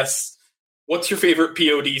 He asks, what's your favorite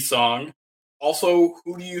POD song? Also,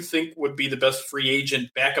 who do you think would be the best free agent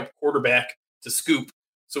backup quarterback to scoop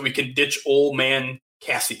so we can ditch old man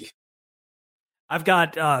Cassie? I've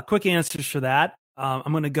got quick answers for that.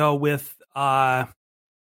 I'm going to go with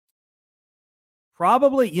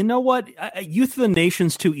Probably, you know what? Youth of the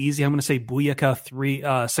Nation's too easy. I'm going to say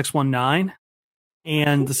Booyaka 619.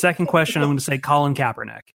 And the second question, I'm going to say Colin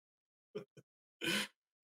Kaepernick.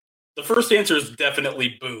 The first answer is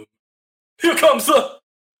definitely Boom. Here comes the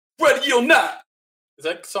Ready or Not. Is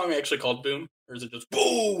that song actually called Boom? Or is it just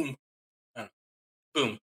Boom?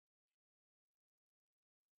 Boom.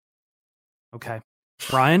 Okay.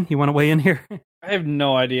 Brian, you want to weigh in here? I have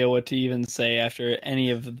no idea what to even say after any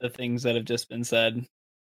of the things that have just been said.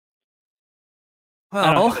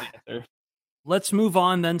 Well, let's move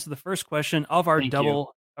on then to the first question of our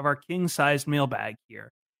king-sized mailbag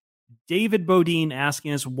here. David Bodine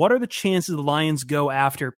asking us, what are the chances the Lions go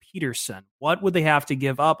after Peterson? What would they have to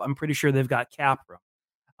give up? I'm pretty sure they've got cap room.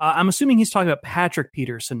 I'm assuming he's talking about Patrick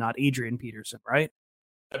Peterson, not Adrian Peterson, right?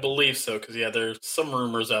 I believe so, because there's some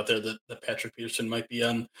rumors out there that Patrick Peterson might be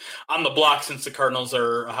on the block since the Cardinals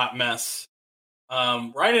are a hot mess.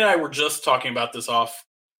 Ryan and I were just talking about this off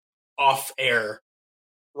air.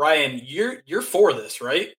 Ryan, you're for this,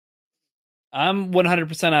 right? I'm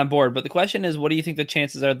 100% on board, but the question is, what do you think the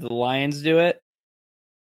chances are that the Lions do it?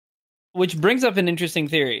 Which brings up an interesting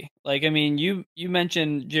theory. Like, I mean, you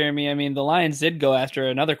mentioned, Jeremy, I mean, the Lions did go after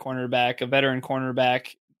another cornerback, a veteran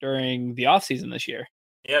cornerback, during the offseason this year.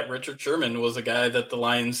 Yeah, Richard Sherman was a guy that the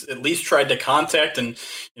Lions at least tried to contact, and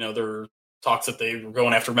there were talks that they were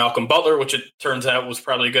going after Malcolm Butler, which it turns out was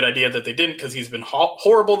probably a good idea that they didn't because he's been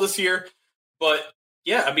horrible this year. But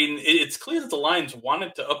yeah, I mean, it's clear that the Lions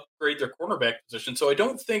wanted to upgrade their cornerback position, so I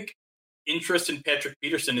don't think interest in Patrick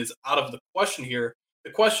Peterson is out of the question here.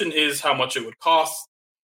 The question is how much it would cost.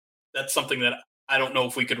 That's something that I don't know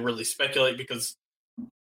if we could really speculate because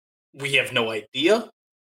we have no idea.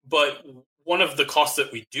 But one of the costs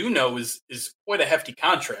that we do know is quite a hefty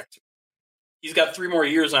contract. He's got 3 more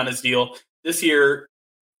years on his deal. This year,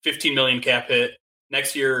 $15 million cap hit.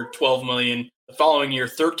 Next year, $12 million. The following year,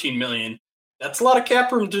 $13 million. That's a lot of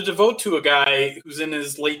cap room to devote to a guy who's in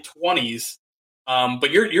his late 20s. But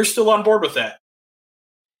you're still on board with that.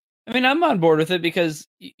 I mean, I'm on board with it because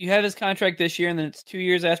you have his contract this year, and then it's 2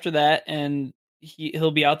 years after that, and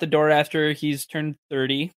he'll be out the door after he's turned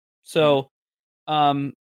 30. So,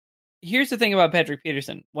 here's the thing about Patrick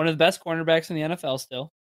Peterson. One of the best cornerbacks in the NFL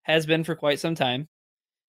still. Has been for quite some time.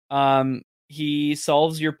 He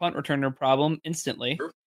solves your punt returner problem instantly.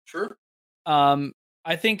 Sure.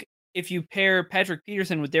 I think if you pair Patrick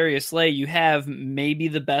Peterson with Darius Slay, you have maybe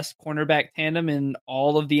the best cornerback tandem in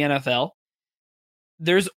all of the NFL.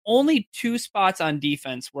 There's only 2 spots on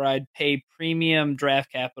defense where I'd pay premium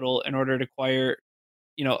draft capital in order to acquire,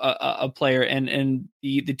 a player, and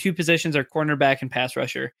the 2 positions are cornerback and pass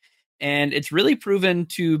rusher. And it's really proven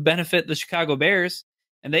to benefit the Chicago Bears,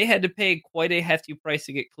 and they had to pay quite a hefty price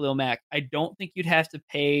to get Khalil Mack. I don't think you'd have to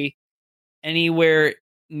pay anywhere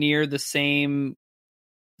near the same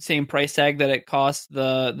price tag that it cost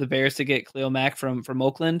the Bears to get Khalil Mack from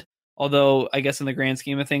Oakland. Although I guess in the grand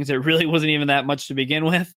scheme of things, it really wasn't even that much to begin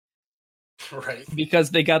with. Right. Because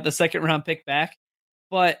they got the second round pick back.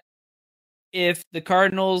 But if the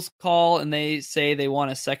Cardinals call and they say they want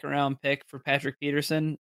a second round pick for Patrick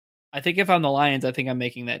Peterson, I think if I'm the Lions, I think I'm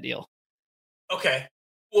making that deal. Okay.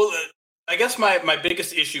 Well, I guess my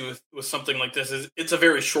biggest issue with something like this is it's a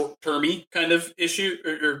very short-termy kind of issue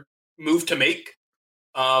or move to make.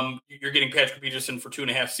 You're getting Patrick Peterson for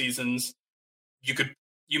 2.5 seasons.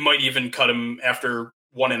 You might even cut him after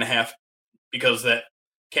 1.5 because that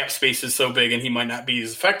cap space is so big and he might not be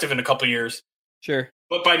as effective in a couple years. Sure.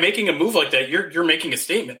 But by making a move like that, you're making a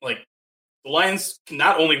statement. Like, the Lions can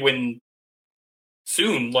not only win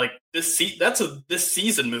soon, like this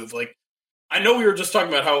season move. Like, I know we were just talking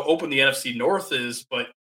about how open the NFC North is, but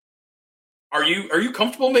are you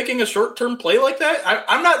comfortable making a short-term play like that?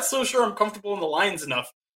 I'm not so sure I'm comfortable in the Lions enough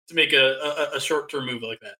to make a short-term move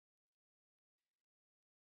like that.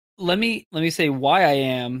 Let me say why I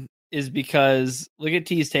am is because look at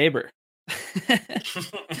Tease Tabor.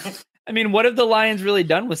 I mean, what have the Lions really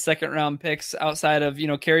done with second-round picks outside of,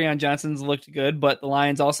 Kerryon Johnson's looked good, but the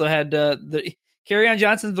Lions also had the Kerryon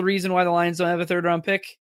Johnson's the reason why the Lions don't have a third-round pick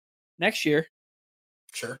next year.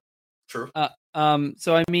 Sure. True.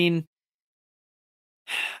 So I mean,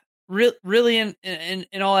 really,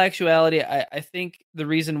 in all actuality, I think the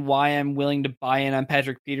reason why I'm willing to buy in on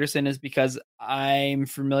Patrick Peterson is because I'm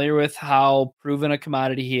familiar with how proven a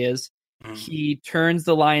commodity he is. Mm-hmm. He turns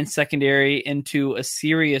the Lions secondary into a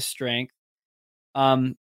serious strength.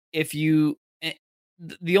 If you,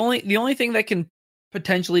 the only thing that can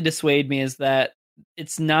potentially dissuade me is that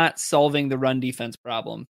it's not solving the run defense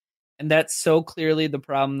problem. And that's so clearly the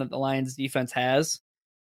problem that the Lions defense has.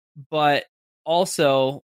 But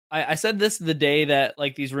also, I said this the day that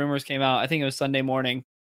like these rumors came out. I think it was Sunday morning,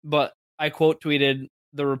 but I quote tweeted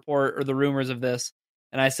the report or the rumors of this.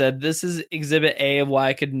 And I said, this is exhibit A of why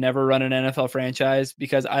I could never run an NFL franchise,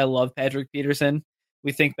 because I love Patrick Peterson.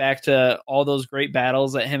 We think back to all those great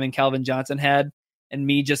battles that him and Calvin Johnson had, and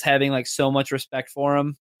me just having like so much respect for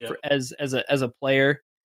him as a player.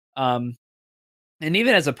 And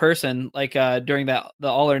even as a person, like during the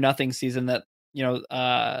All or Nothing season that,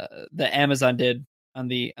 the Amazon did on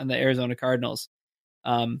the Arizona Cardinals.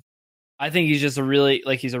 I think he's just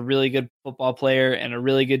he's a really good football player and a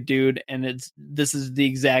really good dude. And this is the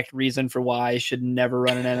exact reason for why I should never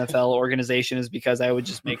run an NFL organization, is because I would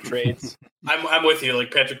just make trades. I'm with you.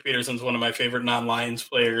 Like, Patrick Peterson's one of my favorite non-Lions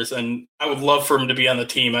players, and I would love for him to be on the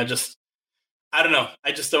team. I don't know.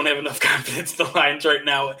 I just don't have enough confidence in the Lions right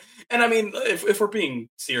now. And I mean, if we're being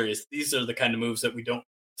serious, these are the kind of moves that we don't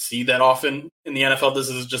see that often in the NFL. This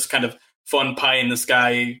is just kind of fun pie in the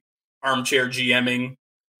sky, armchair GMing.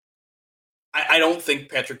 I don't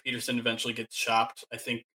think Patrick Peterson eventually gets shopped. I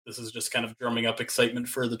think this is just kind of drumming up excitement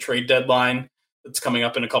for the trade deadline that's coming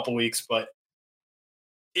up in a couple weeks. But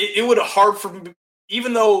it would hard for me,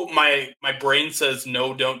 even though my brain says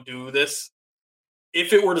no, don't do this.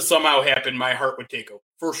 If it were to somehow happen, my heart would take over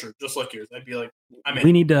for sure, just like yours. I'd be like, I'm in.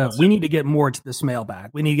 We need to get more into this mailbag.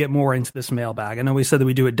 We need to get more into this mailbag. I know we said that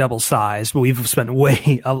we do it double size, but we've spent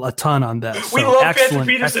a ton on this. We love Patrick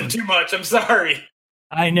Peterson too much. I'm sorry.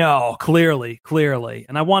 I know, clearly.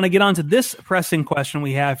 And I want to get on to this pressing question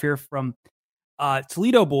we have here from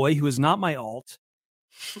Toledo Boy, who is not my alt.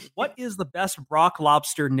 What is the best Brock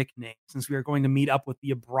Lobster nickname, since we are going to meet up with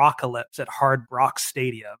the Brocalypse at Hard Rock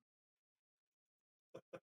Stadium?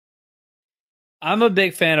 I'm a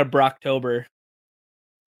big fan of Brocktober.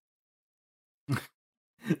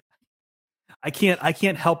 I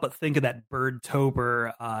can't help but think of that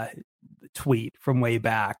Birdtober tweet from way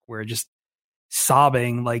back, where just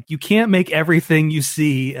sobbing, like, you can't make everything you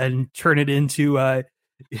see and turn it into an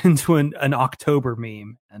October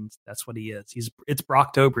meme, and that's what he is. It's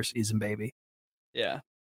Brocktober season, baby. Yeah.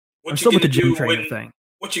 I'm still with the gym trainer thing.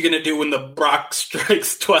 What you gonna do when the Brock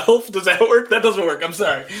strikes 12? Does that work? That doesn't work. I'm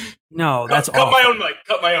sorry. No, that's cut my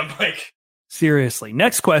own mic. Seriously.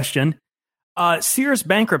 Next question. Sears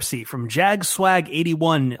bankruptcy from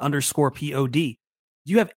JagSwag81_POD.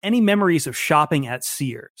 Do you have any memories of shopping at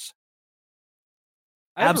Sears?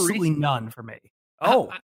 Absolutely none for me.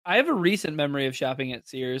 Oh, I have a recent memory of shopping at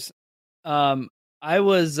Sears. I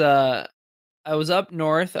was up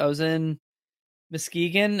north. I was in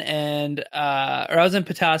Muskegon or I was in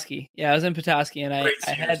Petoskey. Yeah, I was in Petoskey, and I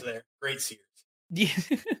had there. Great Sears.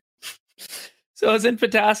 So I was in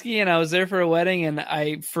Petoskey, and I was there for a wedding, and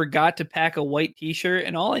I forgot to pack a white T-shirt,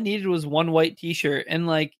 and all I needed was one white T-shirt. And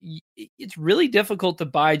like, it's really difficult to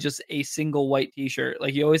buy just a single white T-shirt.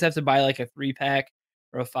 Like, you always have to buy like a 3-pack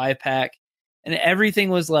or a 5-pack, and everything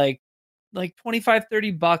was like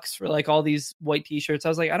 $25-$30 for like all these white T-shirts. I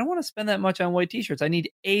was like, I don't want to spend that much on white T-shirts. I need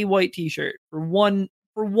a white T-shirt for one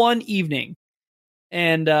evening.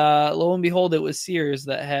 And lo and behold, it was Sears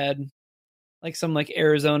that had like some like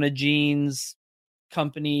Arizona Jeans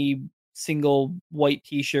company single white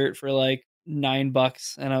T-shirt for like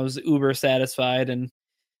 $9, and I was uber satisfied, and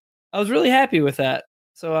I was really happy with that.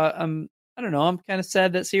 So I don't know. I'm kind of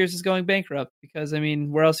sad that Sears is going bankrupt, because, I mean,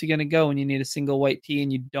 where else are you going to go when you need a single white tee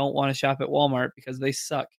and you don't want to shop at Walmart because they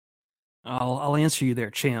suck? I'll answer you there,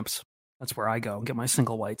 Champs. That's where I go and get my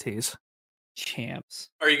single white tees. Champs.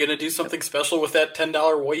 Are you going to do something special with that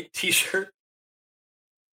 $10 white T-shirt?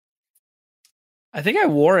 I think I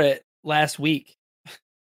wore it last week.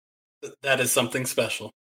 That is something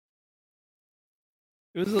special.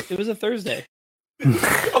 It was a Thursday.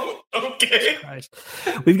 Okay.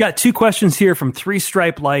 We've got 2 questions here from Three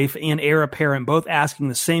Stripe Life and Heir Apparent, both asking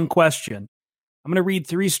the same question. I'm going to read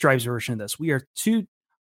Three Stripes' version of this. We are 2-3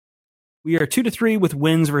 with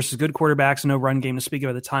wins versus good quarterbacks and no run game to speak of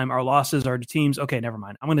at the time. Our losses are to teams. Okay, never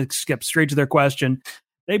mind. I'm going to skip straight to their question.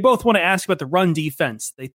 They both want to ask about the run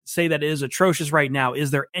defense. They say that it is atrocious right now. Is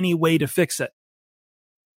there any way to fix it?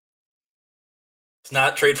 It's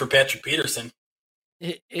not trade for Patrick Peterson.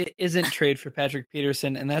 It isn't trade for Patrick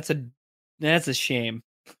Peterson, and that's a shame.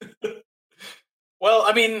 Well,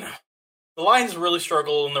 I mean, the Lions really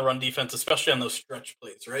struggle in the run defense, especially on those stretch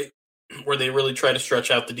plays, right? Where they really try to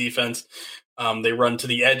stretch out the defense. They run to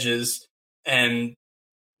the edges, and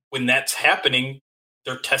when that's happening,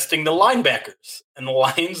 they're testing the linebackers, and the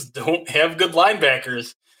Lions don't have good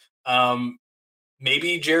linebackers.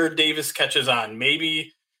 Maybe Jared Davis catches on.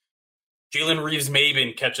 Maybe Jalen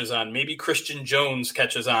Reeves-Maybin catches on. Maybe Christian Jones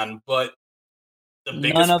catches on. But the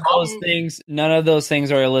biggest problem. None of those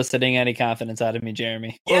things are eliciting any confidence out of me,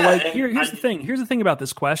 Jeremy. Yeah, well, here's the thing. Here's the thing about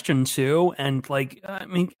this question too, and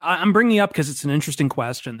I'm bringing it up because it's an interesting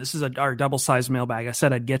question. This is our double-sized mailbag. I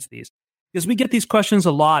said I'd get to these because we get these questions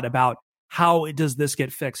a lot about how does this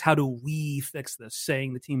get fixed? How do we fix this?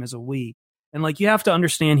 Saying the team is a we, and you have to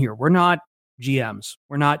understand here, we're not GMs,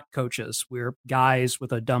 we're not coaches, we're guys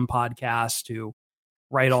with a dumb podcast who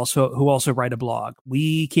also write a blog.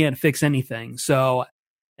 We can't fix anything. So,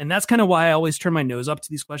 and that's kind of why I always turn my nose up to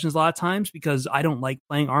these questions a lot of times, because I don't like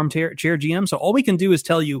playing armchair GM. So all we can do is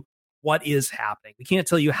tell you what is happening. We can't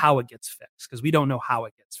tell you how it gets fixed because we don't know how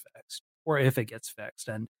it gets fixed or if it gets fixed.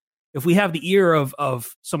 And if we have the ear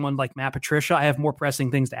of someone like Matt Patricia, I have more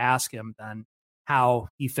pressing things to ask him than how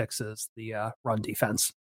he fixes the run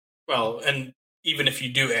defense. Well, and even if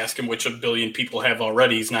you do ask him, which a billion people have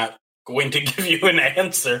already, he's not going to give you an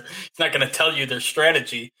answer. He's not going to tell you their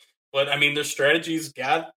strategy. But, I mean, their strategy's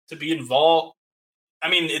got to be involved. I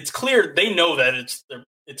mean, it's clear they know that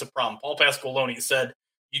it's a problem. Paul Pasqualoni said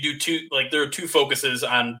you do there are two focuses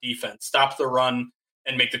on defense: stop the run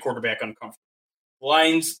and make the quarterback uncomfortable.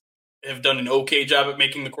 Lions have done an okay job at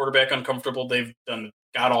making the quarterback uncomfortable. They've done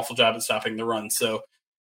a god-awful job at stopping the run. So,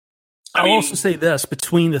 I'll also say this,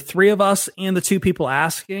 between the three of us and the two people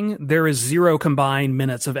asking, there is 0 combined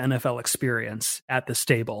minutes of NFL experience at this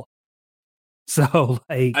table. So,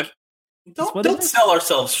 don't sell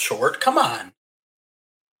ourselves short. Come on.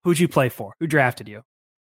 Who'd you play for? Who drafted you?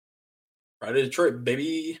 Right to Detroit,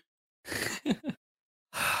 baby.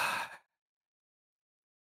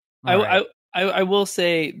 I will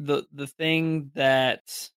say the thing that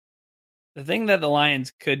the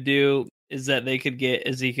Lions could do is that they could get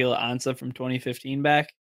Ezekiel Ansah from 2015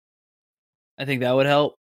 back. I think that would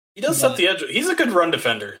help. He does set the edge. He's a good run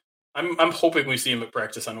defender. I'm hoping we see him at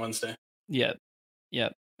practice on Wednesday. Yeah.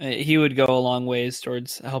 He would go a long ways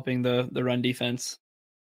towards helping the run defense.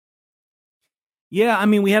 Yeah, I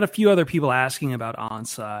mean, we had a few other people asking about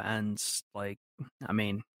Ansah, and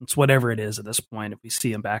it's whatever it is at this point if we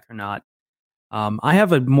see him back or not. I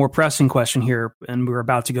have a more pressing question here, and we're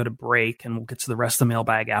about to go to break, and we'll get to the rest of the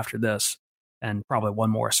mailbag after this, and probably one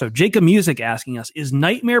more. So Jacob Music asking us, is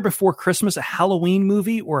Nightmare Before Christmas a Halloween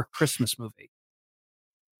movie or a Christmas movie?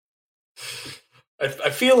 I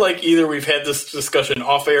feel like either we've had this discussion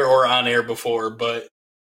off air or on air before, but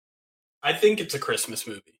I think it's a Christmas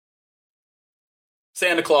movie.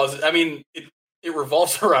 Santa Claus, I mean, it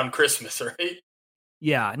revolves around Christmas, right?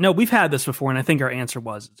 Yeah, no, we've had this before, and I think our answer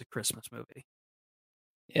was it's a Christmas movie.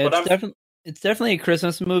 Yeah, it's definitely a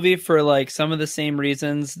Christmas movie for some of the same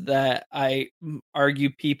reasons that I argue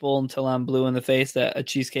people until I'm blue in the face that a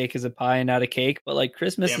cheesecake is a pie and not a cake, but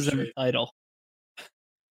Christmas is in the title.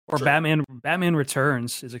 Or sure. Batman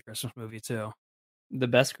Returns is a Christmas movie too. The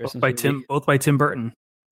best Christmas movie. Both by Tim Burton.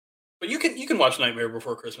 But you can watch Nightmare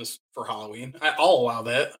Before Christmas for Halloween. I'll allow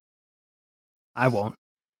that. I won't.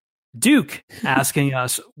 Duke asking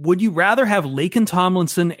us, would you rather have Laken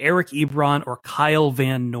Tomlinson, Eric Ebron, or Kyle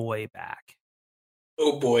Van Noy back?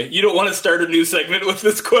 Oh boy, you don't want to start a new segment with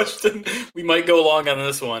this question. We might go long on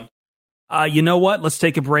this one. You know what? Let's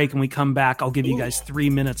take a break, and we come back. I'll give you guys 3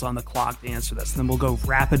 minutes on the clock to answer this. Then we'll go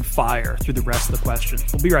rapid fire through the rest of the questions.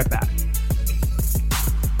 We'll be right back.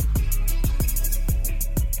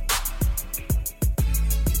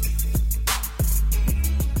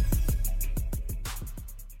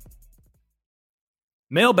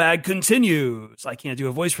 Mailbag continues. I can't do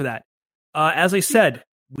a voice for that. As I said,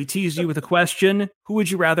 we teased you with a question. Who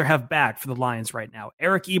would you rather have back for the Lions right now?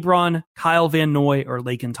 Eric Ebron, Kyle Van Noy, or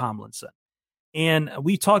Laken Tomlinson? And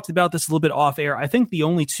we talked about this a little bit off air. I think the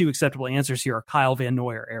only two acceptable answers here are Kyle Van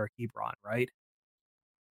Noy or Eric Ebron, right?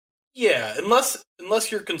 Yeah, unless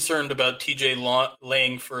you're concerned about TJ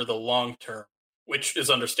laying for the long term, which is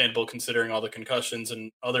understandable considering all the concussions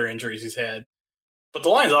and other injuries he's had. But the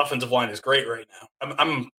Lions' offensive line is great right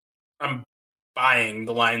now. I'm buying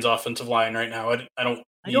the Lions' offensive line right now. I don't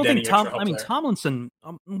think extra help there. Tomlinson.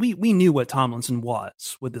 We knew what Tomlinson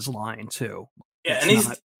was with his line too. Yeah,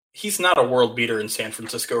 and he's not a world beater in San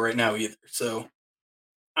Francisco right now either. So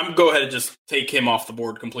I'm go ahead and just take him off the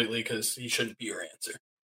board completely because he shouldn't be your answer.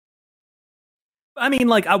 I mean,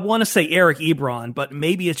 I want to say Eric Ebron, but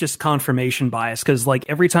maybe it's just confirmation bias because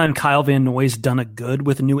every time Kyle Van Noy's done a good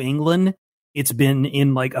with New England, it's been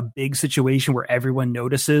in a big situation where everyone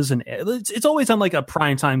notices, and it's always on a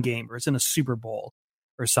primetime game or it's in a Super Bowl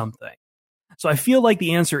or something. So I feel like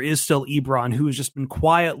the answer is still Ebron, who has just been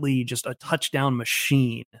quietly just a touchdown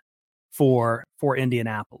machine for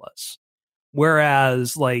Indianapolis.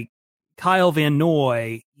 Whereas Kyle Van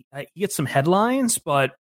Noy, he gets some headlines,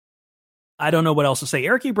 but I don't know what else to say.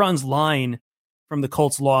 Eric Ebron's line from the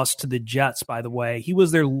Colts' loss to the Jets, by the way. He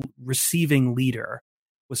was their receiving leader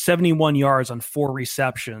with 71 yards on 4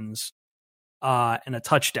 receptions and a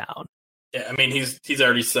touchdown. Yeah, I mean, he's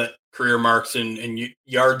already set career marks in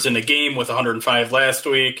yards in a game with 105 last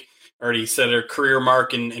week. Already set a career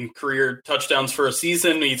mark in career touchdowns for a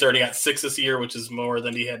season. He's already got 6 this year, which is more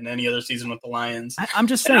than he had in any other season with the Lions. I'm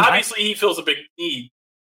just saying. And obviously, he feels a big need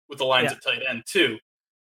with the Lions at tight end, too.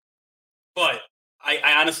 But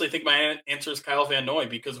I honestly think my answer is Kyle Van Noy,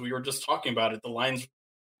 because we were just talking about it. The Lions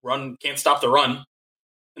can't stop the run,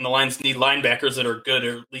 and the Lions need linebackers that are good,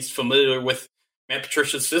 or at least familiar with Matt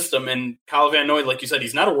Patricia's system. And Kyle Van Noy, like you said,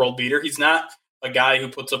 he's not a world beater. He's not a guy who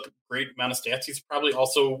puts up a great amount of stats. He's probably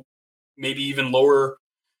also maybe even lower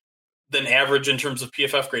than average in terms of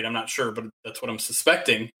PFF grade. I'm not sure, but that's what I'm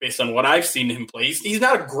suspecting based on what I've seen him play. He's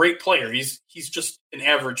not a great player. He's just an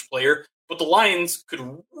average player. But the Lions could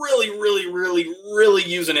really, really, really, really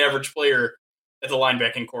use an average player at the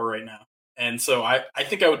linebacking core right now. And so I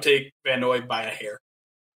think I would take Van Noy by a hair.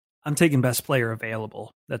 I'm taking best player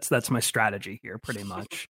available. That's my strategy here, pretty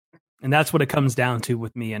much. And that's what it comes down to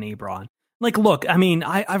with me and Ebron. Like, look, I mean,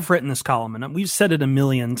 I've written this column, and we've said it a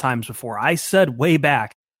million times before. I said way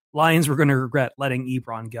back, Lions were going to regret letting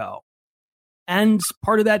Ebron go. And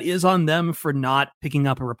part of that is on them for not picking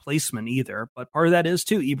up a replacement either. But part of that is,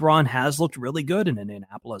 too, Ebron has looked really good in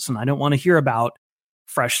Indianapolis. And I don't want to hear about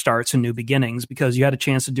fresh starts and new beginnings, because you had a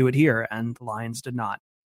chance to do it here, and the Lions did not.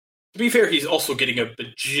 To be fair, he's also getting a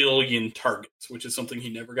bajillion targets, which is something he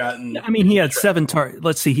never gotten. I mean, he had 7 targets.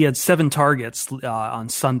 Let's see, he had 7 targets on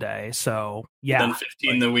Sunday. So, yeah. And then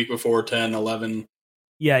 15 the week before, 10, 11.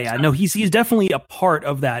 Yeah. No, he's definitely a part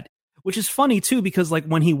of that, which is funny, too, because like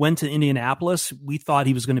when he went to Indianapolis, we thought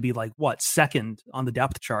he was going to be like, second on the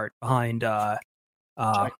depth chart behind Jack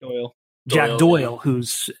Doyle. Jack Doyle,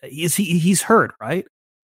 he's hurt, right?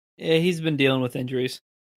 Yeah, he's been dealing with injuries.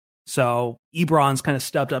 So Ebron's kind of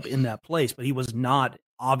stepped up in that place, but he was not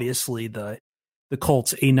obviously the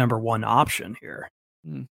Colts' A1 option here.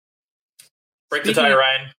 Break the tie,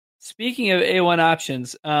 Ryan. Speaking of A1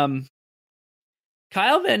 options,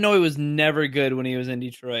 Kyle Van Noy was never good when he was in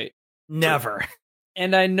Detroit. Never.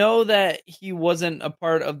 And I know that he wasn't a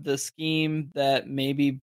part of the scheme that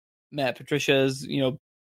maybe Matt Patricia's,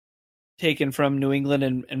 taken from New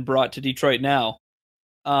England and brought to Detroit now.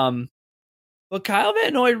 But Kyle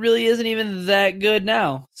Van Noy really isn't even that good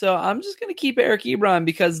now. So I'm just going to keep Eric Ebron,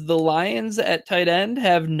 because the Lions at tight end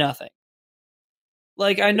have nothing.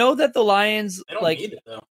 Like, I know that the Lions, they don't need it,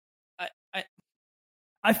 though.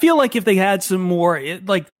 I feel like if they had some more, to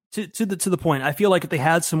the point, I feel like if they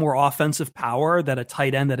had some more offensive power that a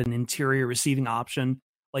tight end, that an interior receiving option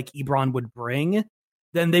like Ebron would bring,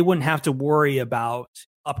 then they wouldn't have to worry about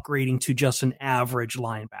upgrading to just an average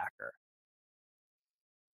linebacker.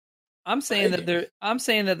 I'm saying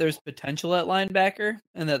that there's potential at linebacker,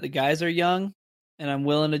 and that the guys are young, and I'm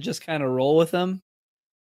willing to just kind of roll with them,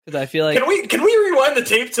 because I feel like can we rewind the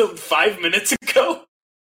tape to 5 minutes ago?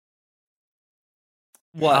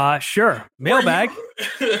 What? Sure. Mailbag.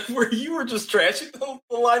 Where you were just trashing the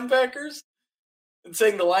linebackers and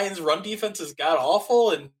saying the Lions' run defense is god awful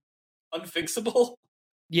and unfixable.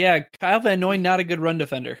 Yeah, Kyle Van Noy, not a good run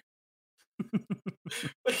defender.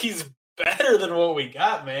 But he's better than what we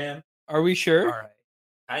got, man. Are we sure? All right.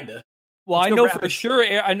 Kinda. Well, I know for sure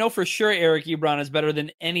Eric Ebron is better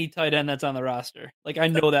than any tight end that's on the roster. Like, I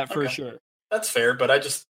know that for sure. That's fair, but I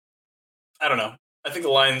don't know. I think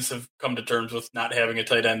the Lions have come to terms with not having a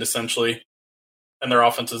tight end, essentially, and their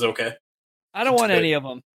offense is okay. I don't want any of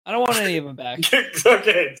them. I don't want any of them back.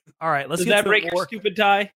 Okay. All right. Does that break your stupid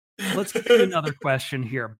tie? Let's get to another question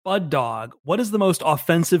here. Bud Dog, what is the most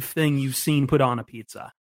offensive thing you've seen put on a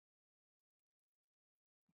pizza?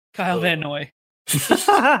 Kyle Van Noy.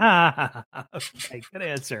 Okay, good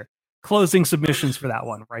answer. Closing submissions for that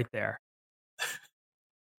one right there.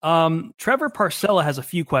 Trevor Parcella has a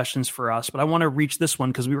few questions for us, but I want to reach this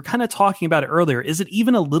one because we were kind of talking about it earlier. Is it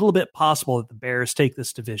even a little bit possible that the Bears take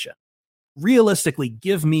this division? Realistically,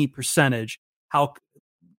 give me percentage how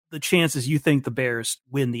the chances you think the Bears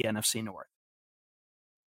win the NFC North.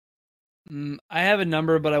 I have a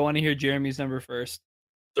number, but I want to hear Jeremy's number first.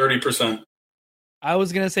 30%. I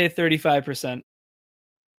was going to say 35%.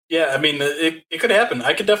 Yeah, I mean, it could happen.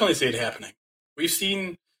 I could definitely see it happening. We've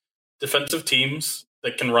seen defensive teams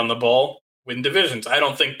that can run the ball win divisions. I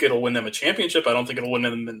don't think it'll win them a championship. I don't think it'll win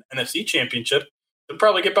them an NFC championship. They'll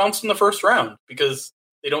probably get bounced in the first round because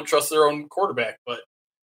they don't trust their own quarterback. But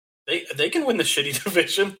they can win the shitty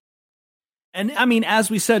division. And I mean, as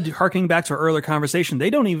we said, harking back to our earlier conversation,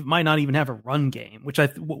 they might not even have a run game, which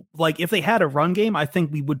like if they had a run game, I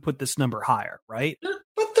think we would put this number higher, right?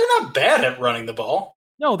 But they're not bad at running the ball.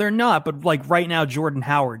 No, they're not. But like right now, Jordan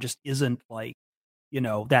Howard just isn't like,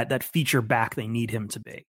 that feature back they need him to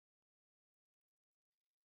be.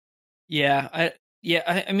 Yeah,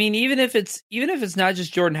 I mean, even if it's not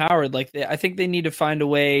just Jordan Howard, like I think they need to find a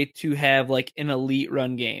way to have like an elite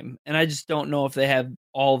run game, and I just don't know if they have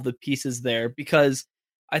all of the pieces there, because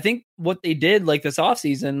I think what they did like this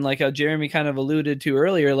offseason, like how Jeremy kind of alluded to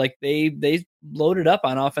earlier, like they loaded up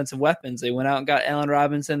on offensive weapons. They went out and got Allen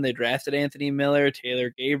Robinson. They drafted Anthony Miller,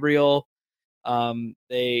 Taylor Gabriel.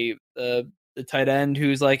 The tight end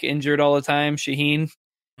who's like injured all the time, Shaheen,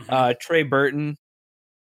 Trey Burton.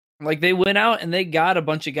 Like they went out and they got a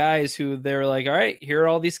bunch of guys who they're like, all right, here are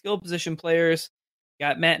all these skill position players.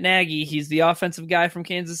 Got Matt Nagy. He's the offensive guy from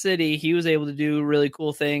Kansas City. He was able to do really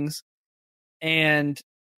cool things. And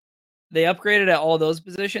they upgraded at all those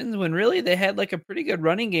positions when really they had like a pretty good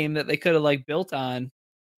running game that they could have like built on.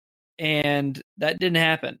 And that didn't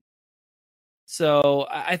happen. So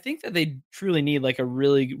I think that they truly need like a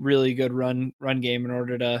really, really good run game in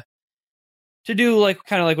order to do like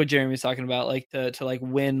kind of like what Jeremy's talking about, like to like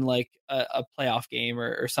win like a playoff game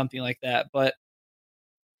or something like that. But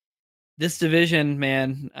this division,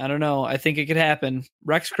 man, I don't know. I think it could happen.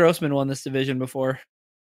 Rex Grossman won this division before.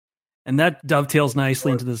 And that dovetails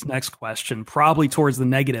nicely into this next question, probably towards the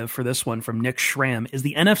negative for this one from Nick Schramm. Is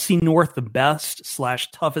the NFC North the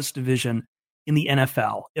best/toughest division in the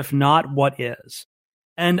NFL? If not, what is?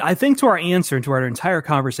 And I think to our answer and to our entire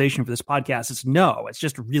conversation for this podcast is no, it's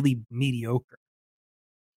just really mediocre.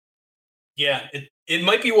 Yeah, it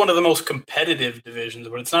might be one of the most competitive divisions,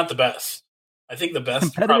 but it's not the best. I think the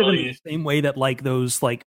best competitive probably in the same way that like those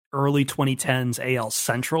like early 2010s AL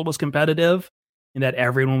Central was competitive, in that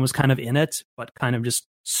everyone was kind of in it, but kind of just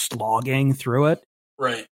slogging through it.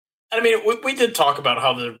 Right. I mean, we did talk about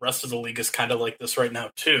how the rest of the league is kind of like this right now,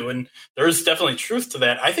 too. And there is definitely truth to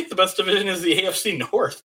that. I think the best division is the AFC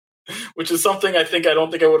North, which is something I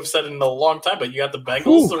don't think I would have said in a long time. But you got the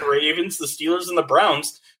Bengals, the Ravens, the Steelers, and the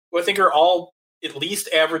Browns, who I think are all at least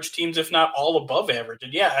average teams, if not all above average.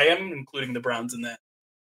 And yeah, I am including the Browns in that.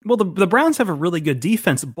 Well, the Browns have a really good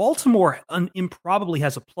defense. Baltimore improbably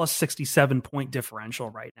has a plus 67 point differential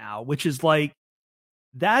right now, which is like,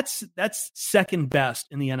 that's second best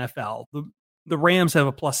in the NFL. The Rams have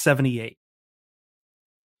a plus 78.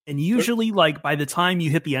 And usually, like, by the time you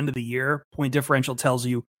hit the end of the year, point differential tells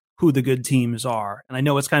you who the good teams are. And I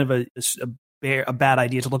know it's kind of a bad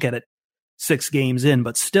idea to look at it 6 games in,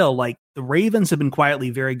 but still, like, the Ravens have been quietly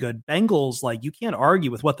very good. Bengals, like, you can't argue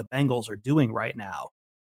with what the Bengals are doing right now.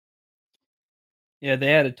 Yeah,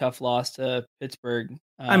 they had a tough loss to Pittsburgh.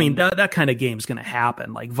 I mean, that kind of game is going to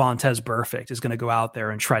happen. Like Vontaze Burfict is going to go out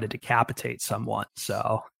there and try to decapitate someone.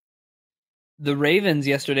 So the Ravens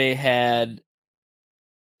yesterday had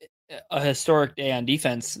a historic day on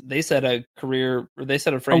defense. They set a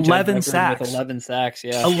franchise 11 sacks with 11 sacks.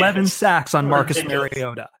 Yeah, 11 sacks on Marcus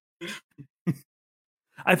Mariota.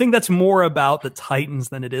 I think that's more about the Titans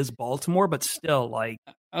than it is Baltimore, but still, like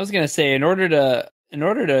I was going to say, in order to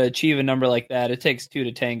achieve a number like that, it takes 2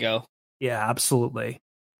 to tango. Yeah, absolutely.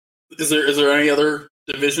 Is there any other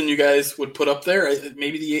division you guys would put up there?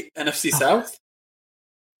 Maybe the NFC South?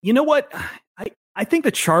 You know what? I think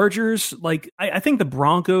the Chargers, like, I think the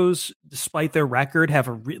Broncos, despite their record,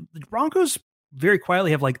 the Broncos very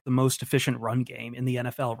quietly have like the most efficient run game in the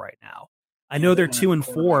NFL right now. I know they're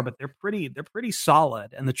 2-4, but they're pretty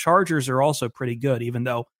solid. And the Chargers are also pretty good, even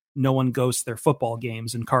though no one goes to their football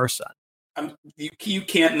games in Carson. You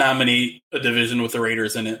can't nominate a division with the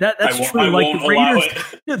Raiders in it. That's true.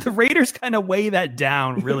 The Raiders kind of weigh that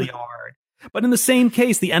down really hard. But in the same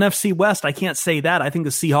case, the NFC West, I can't say that. I think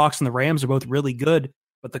the Seahawks and the Rams are both really good,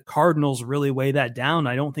 but the Cardinals really weigh that down.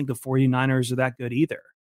 I don't think the 49ers are that good either.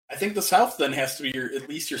 I think the South then has to be at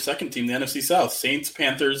least your second team, the NFC South. Saints,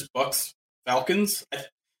 Panthers, Bucks, Falcons.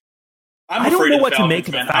 I don't know what to make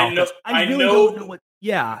of the Falcons. I really don't know what.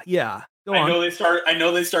 Yeah. Go on. I know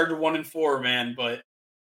they started 1-4, man, but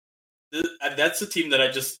that's a team that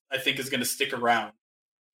I think is going to stick around.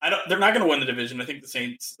 They're not going to win the division. I think the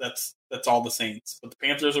Saints. That's all the Saints. But the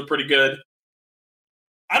Panthers are pretty good.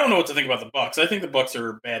 I don't know what to think about the Bucks. I think the Bucks are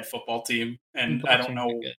a bad football team, and I don't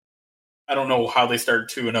know how they started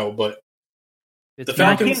 2-0, but the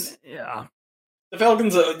Falcons. Yeah. The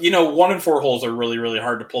Falcons, 1-4 holes are really, really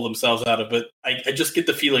hard to pull themselves out of, but I just get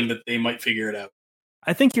the feeling that they might figure it out.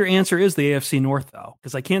 I think your answer is the AFC North, though,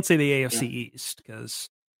 because I can't say the AFC East, because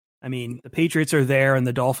I mean, the Patriots are there, and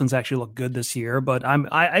the Dolphins actually look good this year. But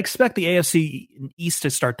I expect the AFC East to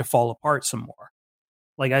start to fall apart some more.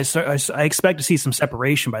 Like I expect to see some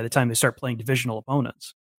separation by the time they start playing divisional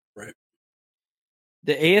opponents. Right.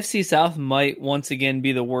 The AFC South might once again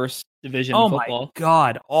be the worst division in football. Oh my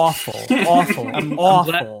God, awful, awful,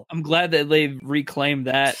 awful. I'm glad that they've reclaimed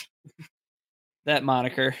that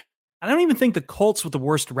moniker. I don't even think the Colts with the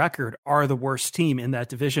worst record are the worst team in that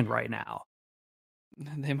division right now.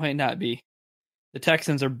 They might not be. The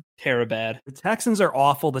Texans are terrible. The Texans are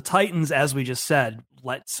awful. The Titans, as we just said,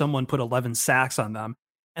 let someone put 11 sacks on them.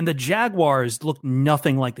 And the Jaguars look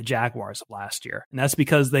nothing like the Jaguars of last year. And that's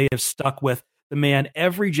because they have stuck with the man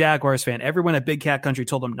every Jaguars fan, everyone at Big Cat Country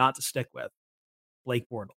told them not to stick with, Blake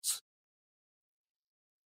Bortles.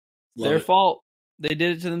 Their fault. They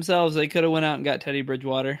did it to themselves. They could have went out and got Teddy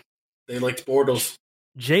Bridgewater. They liked Bortles.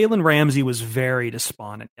 Jalen Ramsey was very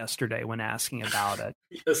despondent yesterday when asking about it.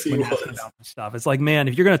 Yes, he was. About the stuff. It's like, man,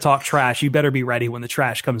 if you're going to talk trash, you better be ready when the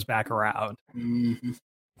trash comes back around. Mm-hmm.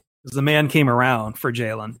 Because the man came around for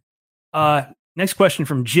Jalen. Next question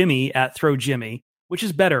from Jimmy at Throw Jimmy. Which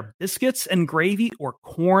is better, biscuits and gravy or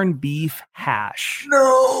corned beef hash?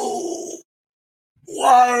 No!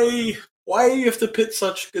 Why? Why do you have to pit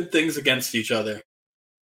such good things against each other?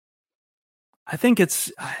 I think if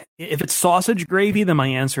it's sausage gravy, then my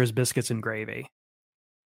answer is biscuits and gravy.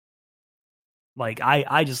 Like,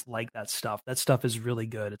 I just like that stuff. That stuff is really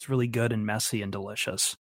good. It's really good and messy and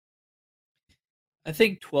delicious. I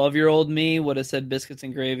think 12-year-old me would have said biscuits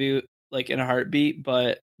and gravy like in a heartbeat,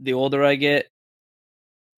 but the older I get,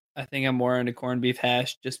 I think I'm more into corned beef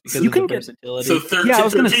hash just because of the versatility. So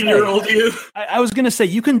 13-year-old you? I was going to say,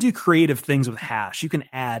 you can do creative things with hash. You can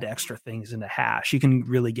add extra things into hash. You can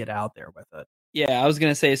really get out there with it. Yeah, I was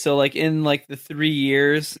going to say, so like in like the 3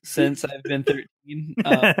 years since I've been 13,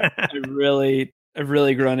 I've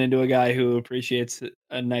really grown into a guy who appreciates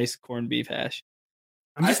a nice corned beef hash.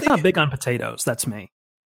 I'm just not big on potatoes. That's me.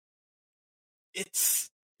 It's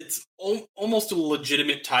almost a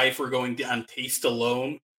legitimate tie if we're going on taste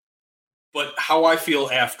alone. But how I feel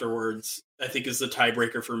afterwards, I think, is the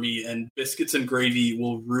tiebreaker for me. And biscuits and gravy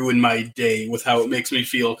will ruin my day with how it makes me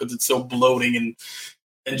feel because it's so bloating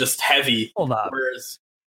and just heavy. Hold on. Whereas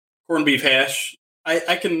corned beef hash,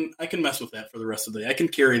 I can mess with that for the rest of the day. I can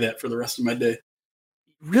carry that for the rest of my day.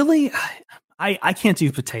 Really? I can't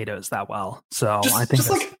do potatoes that well. So I think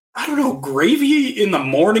like, I don't know, gravy in the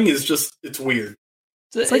morning is just, it's weird.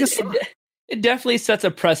 It's like it definitely sets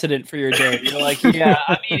a precedent for your day. You're like, yeah,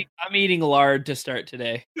 I'm eating lard to start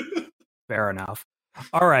today. Fair enough.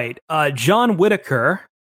 All right. John Whitaker.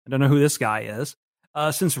 I don't know who this guy is.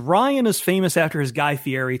 Since Ryan is famous after his Guy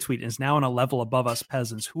Fieri tweet and is now on a level above us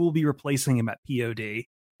peasants, who will be replacing him at POD?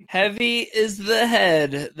 Heavy is the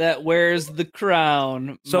head that wears the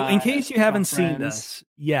crown. So in case you haven't seen this,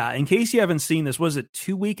 was it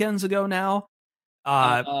 2 weekends ago now?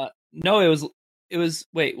 No, it was 2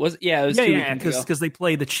 weekends ago. Because they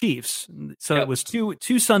play the Chiefs. So It was two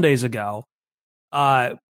Sundays ago.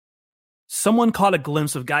 Someone caught a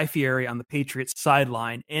glimpse of Guy Fieri on the Patriots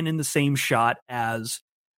sideline and in the same shot as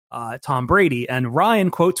Tom Brady. And Ryan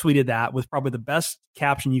quote tweeted that with probably the best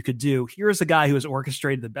caption you could do. Here's a guy who has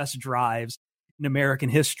orchestrated the best drives in American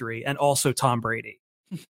history and also Tom Brady.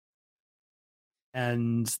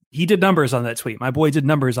 And he did numbers on that tweet. My boy did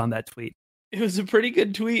numbers on that tweet. It was a pretty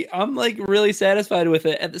good tweet. I'm like really satisfied with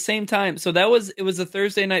it. At the same time, so it was a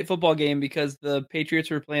Thursday night football game because the Patriots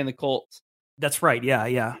were playing the Colts. That's right.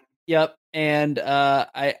 Yeah. Yep. And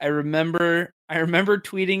I remember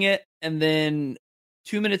tweeting it, and then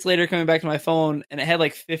 2 minutes later coming back to my phone, and it had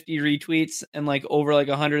like 50 retweets and like over like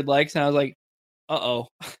 100 likes, and I was like, uh-oh.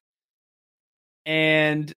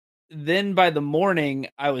 And then by the morning,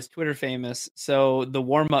 I was Twitter famous. So the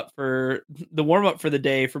warm up for the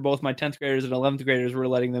day for both my 10th graders and 11th graders were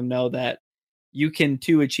letting them know that you can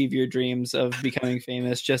too achieve your dreams of becoming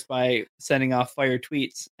famous just by sending off fire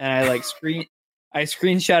tweets. And I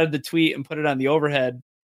screenshotted the tweet and put it on the overhead.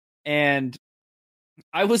 And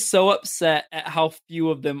I was so upset at how few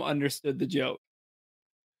of them understood the joke.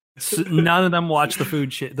 So none of them watched the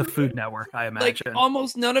Food Network, I imagine. Like,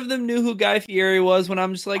 almost none of them knew who Guy Fieri was, when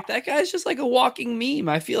I'm just like, that guy's just like a walking meme.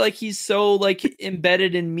 I feel like he's so like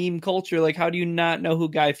embedded in meme culture. Like, how do you not know who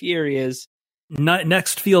Guy Fieri is?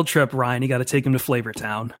 Next field trip, Ryan, you got to take him to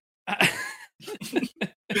Flavortown.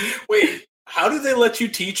 Wait, how do they let you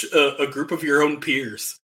teach a group of your own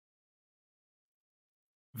peers?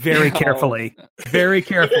 Very carefully.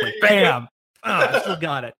 Bam! I still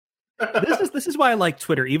got it. This is why I like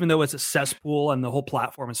Twitter, even though it's a cesspool and the whole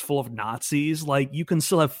platform is full of Nazis. Like, you can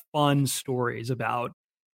still have fun stories about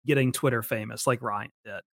getting Twitter famous, like Ryan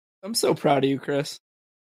did. I'm so proud of you, Chris.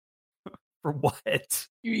 For what?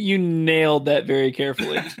 You nailed that very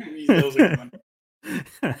carefully.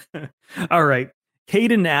 All right.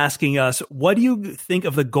 Caden asking us, what do you think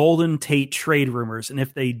of the Golden Tate trade rumors? And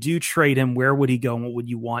if they do trade him, where would he go? And what would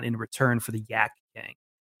you want in return for the Yak King?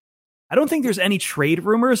 I don't think there's any trade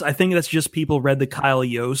rumors. I think that's just people read the Kyle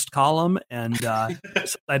Yost column and decided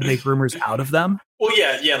to make rumors out of them. Well,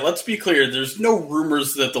 yeah. Let's be clear. There's no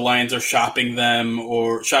rumors that the Lions are shopping them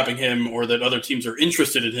or shopping him or that other teams are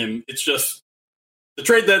interested in him. It's just the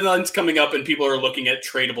trade deadline's coming up and people are looking at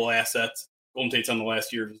tradable assets. Golden Tate's on the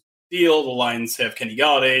last year of his deal. The Lions have Kenny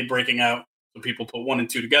Galladay breaking out. So people put 1 and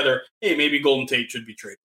 2 together. Hey, maybe Golden Tate should be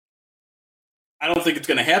traded. I don't think it's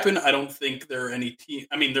going to happen. I don't think there are any teams.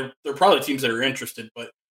 I mean, there are probably teams that are interested, but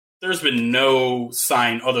there's been no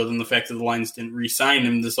sign other than the fact that the Lions didn't re-sign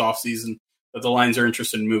him this offseason that the Lions are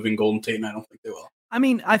interested in moving Golden Tate, and I don't think they will. I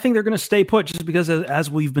mean, I think they're going to stay put just because, as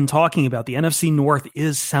we've been talking about, the NFC North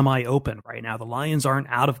is semi-open right now. The Lions aren't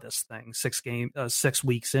out of this thing 6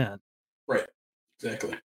 weeks in. Right.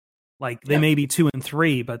 Exactly. Like, they may be 2 and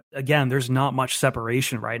 3, but again, there's not much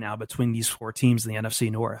separation right now between these 4 teams in the NFC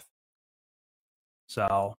North.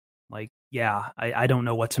 So, like, yeah, I don't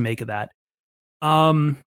know what to make of that.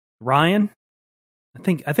 Ryan, I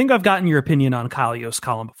think I've gotten your opinion on Kyle Yost's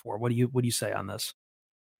column before. What do you say on this?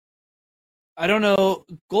 I don't know.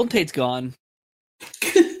 Golden Tate's gone.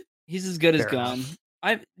 He's as good as gone.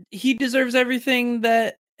 He deserves everything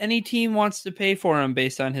that any team wants to pay for him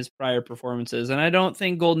based on his prior performances, and I don't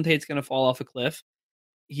think Golden Tate's going to fall off a cliff.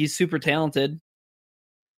 He's super talented.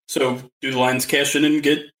 So, do the Lions cash in and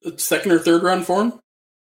get a second or third round for him?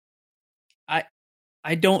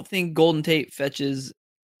 I don't think Golden Tate fetches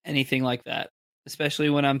anything like that, especially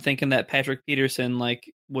when I'm thinking that Patrick Peterson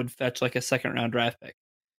would fetch a second round draft pick.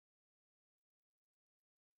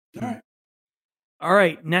 All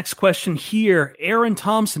right. Next question here. Aaron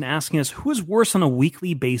Thompson asking us, who is worse on a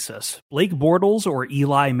weekly basis, Blake Bortles or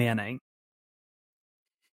Eli Manning?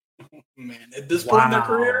 Man, at this point in their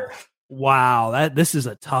career. Wow, this is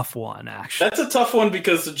a tough one, actually. That's a tough one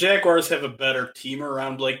because the Jaguars have a better team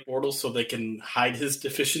around Blake Bortles, so they can hide his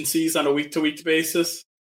deficiencies on a week-to-week basis,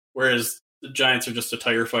 whereas the Giants are just a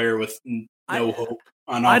tire fire with no hope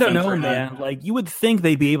on offense. I don't know, man. Like, you would think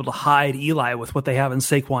they'd be able to hide Eli with what they have in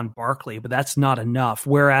Saquon Barkley, but that's not enough.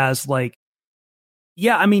 Whereas,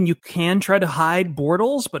 yeah, I mean, you can try to hide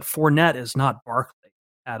Bortles, but Fournette is not Barkley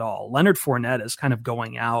at all. Leonard Fournette is kind of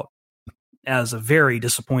going out as a very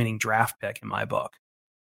disappointing draft pick in my book.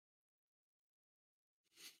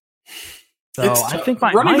 So I think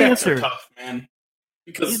my answer are tough, man,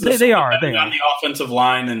 because they are on the offensive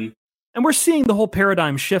line, and we're seeing the whole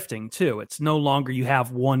paradigm shifting too. It's no longer you have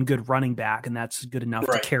one good running back and that's good enough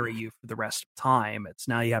to carry you for the rest of the time. It's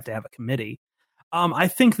now you have to have a committee. I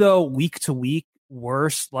think though, week to week,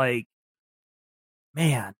 worse.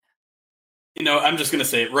 Man. I'm just going to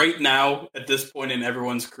say it right now, at this point in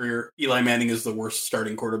everyone's career, Eli Manning is the worst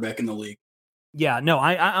starting quarterback in the league. Yeah, no,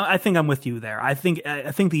 I think I'm with you there. I think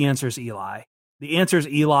the answer is Eli. The answer is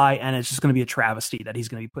Eli, and it's just going to be a travesty that he's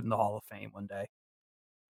going to be put in the Hall of Fame one day.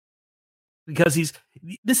 Because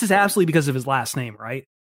this is absolutely because of his last name, right?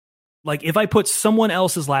 Like, if I put someone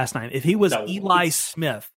else's last name, if he was Eli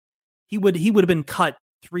Smith, he would have been cut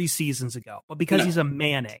 3 seasons ago. But because he's a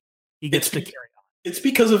Manning, he gets to carry on. It's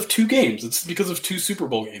because of 2 games. It's because of 2 Super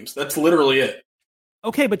Bowl games. That's literally it.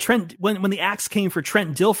 Okay, but Trent, when the axe came for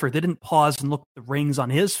Trent Dilfer, they didn't pause and look at the rings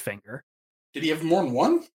on his finger. Did he have more than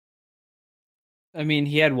 1? I mean,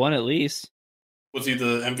 he had 1 at least. Was he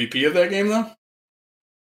the MVP of that game, though?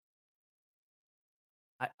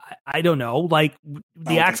 I don't know. Like,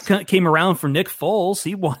 the axe came around for Nick Foles.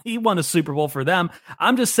 He won a Super Bowl for them.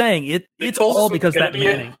 I'm just saying it's all because that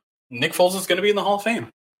Manning. Nick Foles is going to be in the Hall of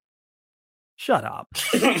Fame. Shut up.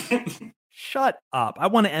 Shut up. I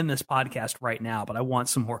want to end this podcast right now, but I want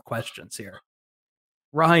some more questions here.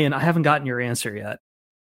 Ryan, I haven't gotten your answer yet.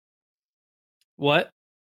 What?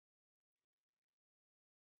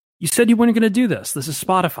 You said you weren't going to do this. This is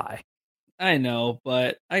Spotify. I know,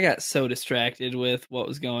 but I got so distracted with what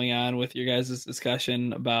was going on with your guys'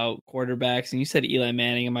 discussion about quarterbacks, and you said Eli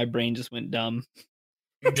Manning, and my brain just went dumb.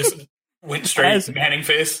 You just went straight to Manning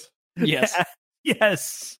face? Yes.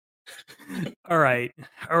 Yes. All right.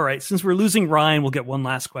 Since we're losing Ryan, we'll get one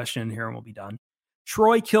last question in here and we'll be done.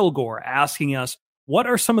 Troy Kilgore asking us, what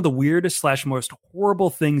are some of the weirdest / most horrible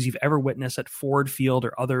things you've ever witnessed at Ford Field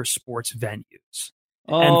or other sports venues?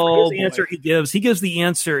 And for his answer, he gives the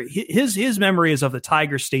answer. His memory is of the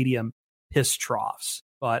Tiger Stadium piss troughs,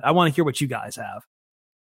 but I want to hear what you guys have.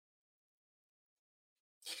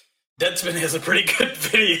 Deadspin has a pretty good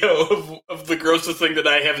video of the grossest thing that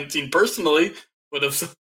I haven't seen personally, but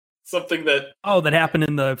of something that... Oh, that happened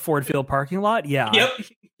in the Ford Field parking lot? Yeah.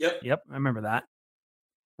 Yep. I remember that.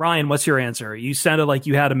 Ryan, what's your answer? You sounded like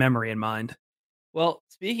you had a memory in mind. Well,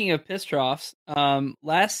 speaking of piss troughs,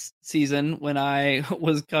 last season when I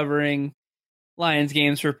was covering Lions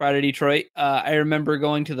games for Pride of Detroit, I remember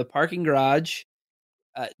going to the parking garage.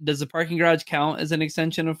 Does the parking garage count as an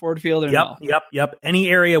extension of Ford Field or no? Yep. Any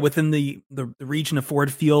area within the region of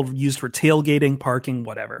Ford Field used for tailgating, parking,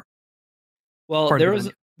 whatever. Well,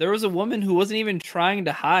 there was a woman who wasn't even trying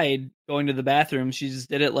to hide going to the bathroom. She just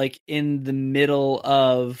did it like in the middle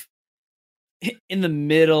of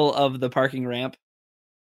the parking ramp.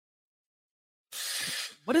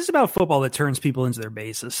 What is it about football that turns people into their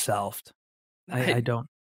basest self? I don't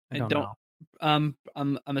know. I'm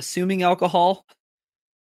assuming alcohol.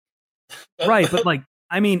 Right, but like,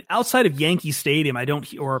 I mean, outside of Yankee Stadium,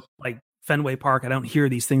 or like Fenway Park, I don't hear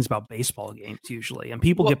these things about baseball games usually, and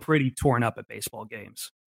people get pretty torn up at baseball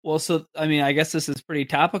games. Well, so I mean, I guess this is pretty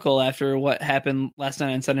topical after what happened last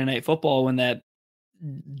night on Sunday Night Football when that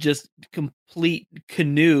just complete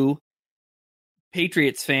canoe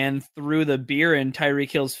Patriots fan threw the beer in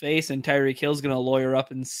Tyreek Hill's face, and Tyreek Hill's going to lawyer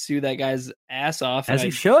up and sue that guy's ass off. As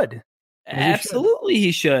he should. Absolutely,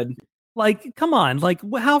 he should. Like, come on. Like,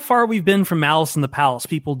 how far we've been from Malice in the Palace.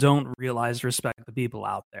 People don't realize respect the people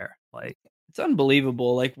out there. Like, it's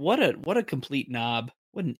unbelievable. Like, what a complete knob.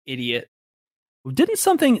 What an idiot.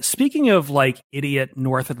 Speaking of like idiot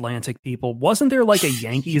North Atlantic people, wasn't there like a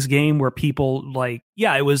Yankees game where people like,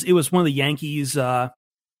 yeah, it was one of the Yankees,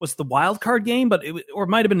 was the wild card game, but it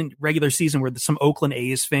might have been a regular season where some Oakland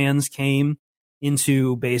A's fans came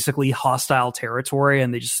into basically hostile territory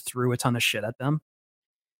and they just threw a ton of shit at them.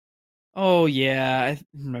 Oh yeah, I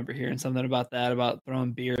remember hearing something about that, about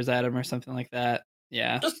throwing beers at him or something like that.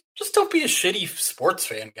 Yeah. Just don't be a shitty sports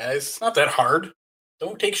fan, guys. It's not that hard.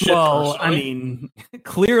 Don't take shit personally. I mean,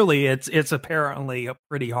 clearly it's apparently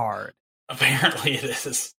pretty hard. Apparently it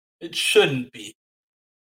is. It shouldn't be.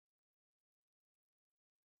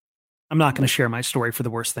 I'm not going to share my story for the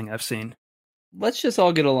worst thing I've seen. Let's just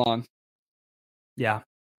all get along. Yeah.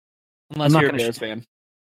 Unless you're a Bears fan.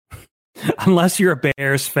 Unless you're a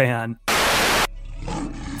Bears fan.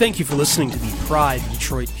 Thank you for listening to the Pride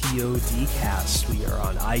Detroit POD cast. We are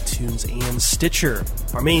on iTunes and Stitcher.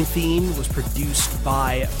 Our main theme was produced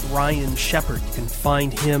by Brian Shepard. You can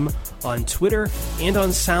find him on Twitter and on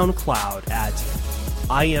SoundCloud at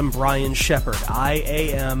I am Brian Shepard.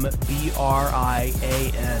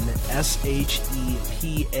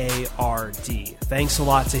 IamBrianShepard. Thanks a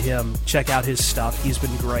lot to him. Check out his stuff. He's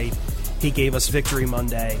been great. He gave us Victory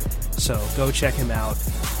Monday, so go check him out.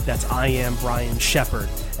 That's I Am Brian Shepard.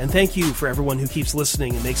 And thank you for everyone who keeps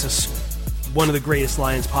listening and makes us one of the greatest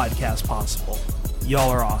Lions podcasts possible.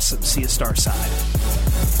 Y'all are awesome. See you Starside.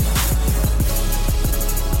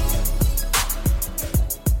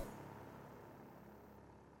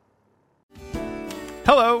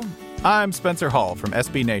 Hello, I'm Spencer Hall from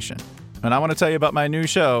SB Nation, and I want to tell you about my new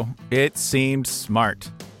show, It Seemed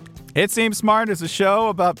Smart. It Seems Smart is a show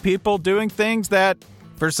about people doing things that,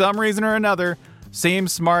 for some reason or another, seem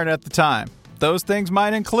smart at the time. Those things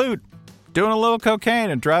might include doing a little cocaine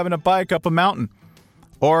and driving a bike up a mountain.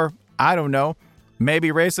 Or, I don't know,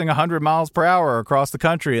 maybe racing 100 miles per hour across the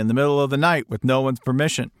country in the middle of the night with no one's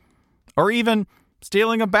permission. Or even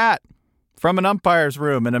stealing a bat from an umpire's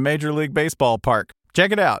room in a Major League Baseball park.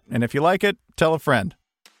 Check it out, and if you like it, tell a friend.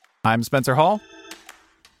 I'm Spencer Hall.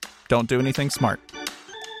 Don't do anything smart.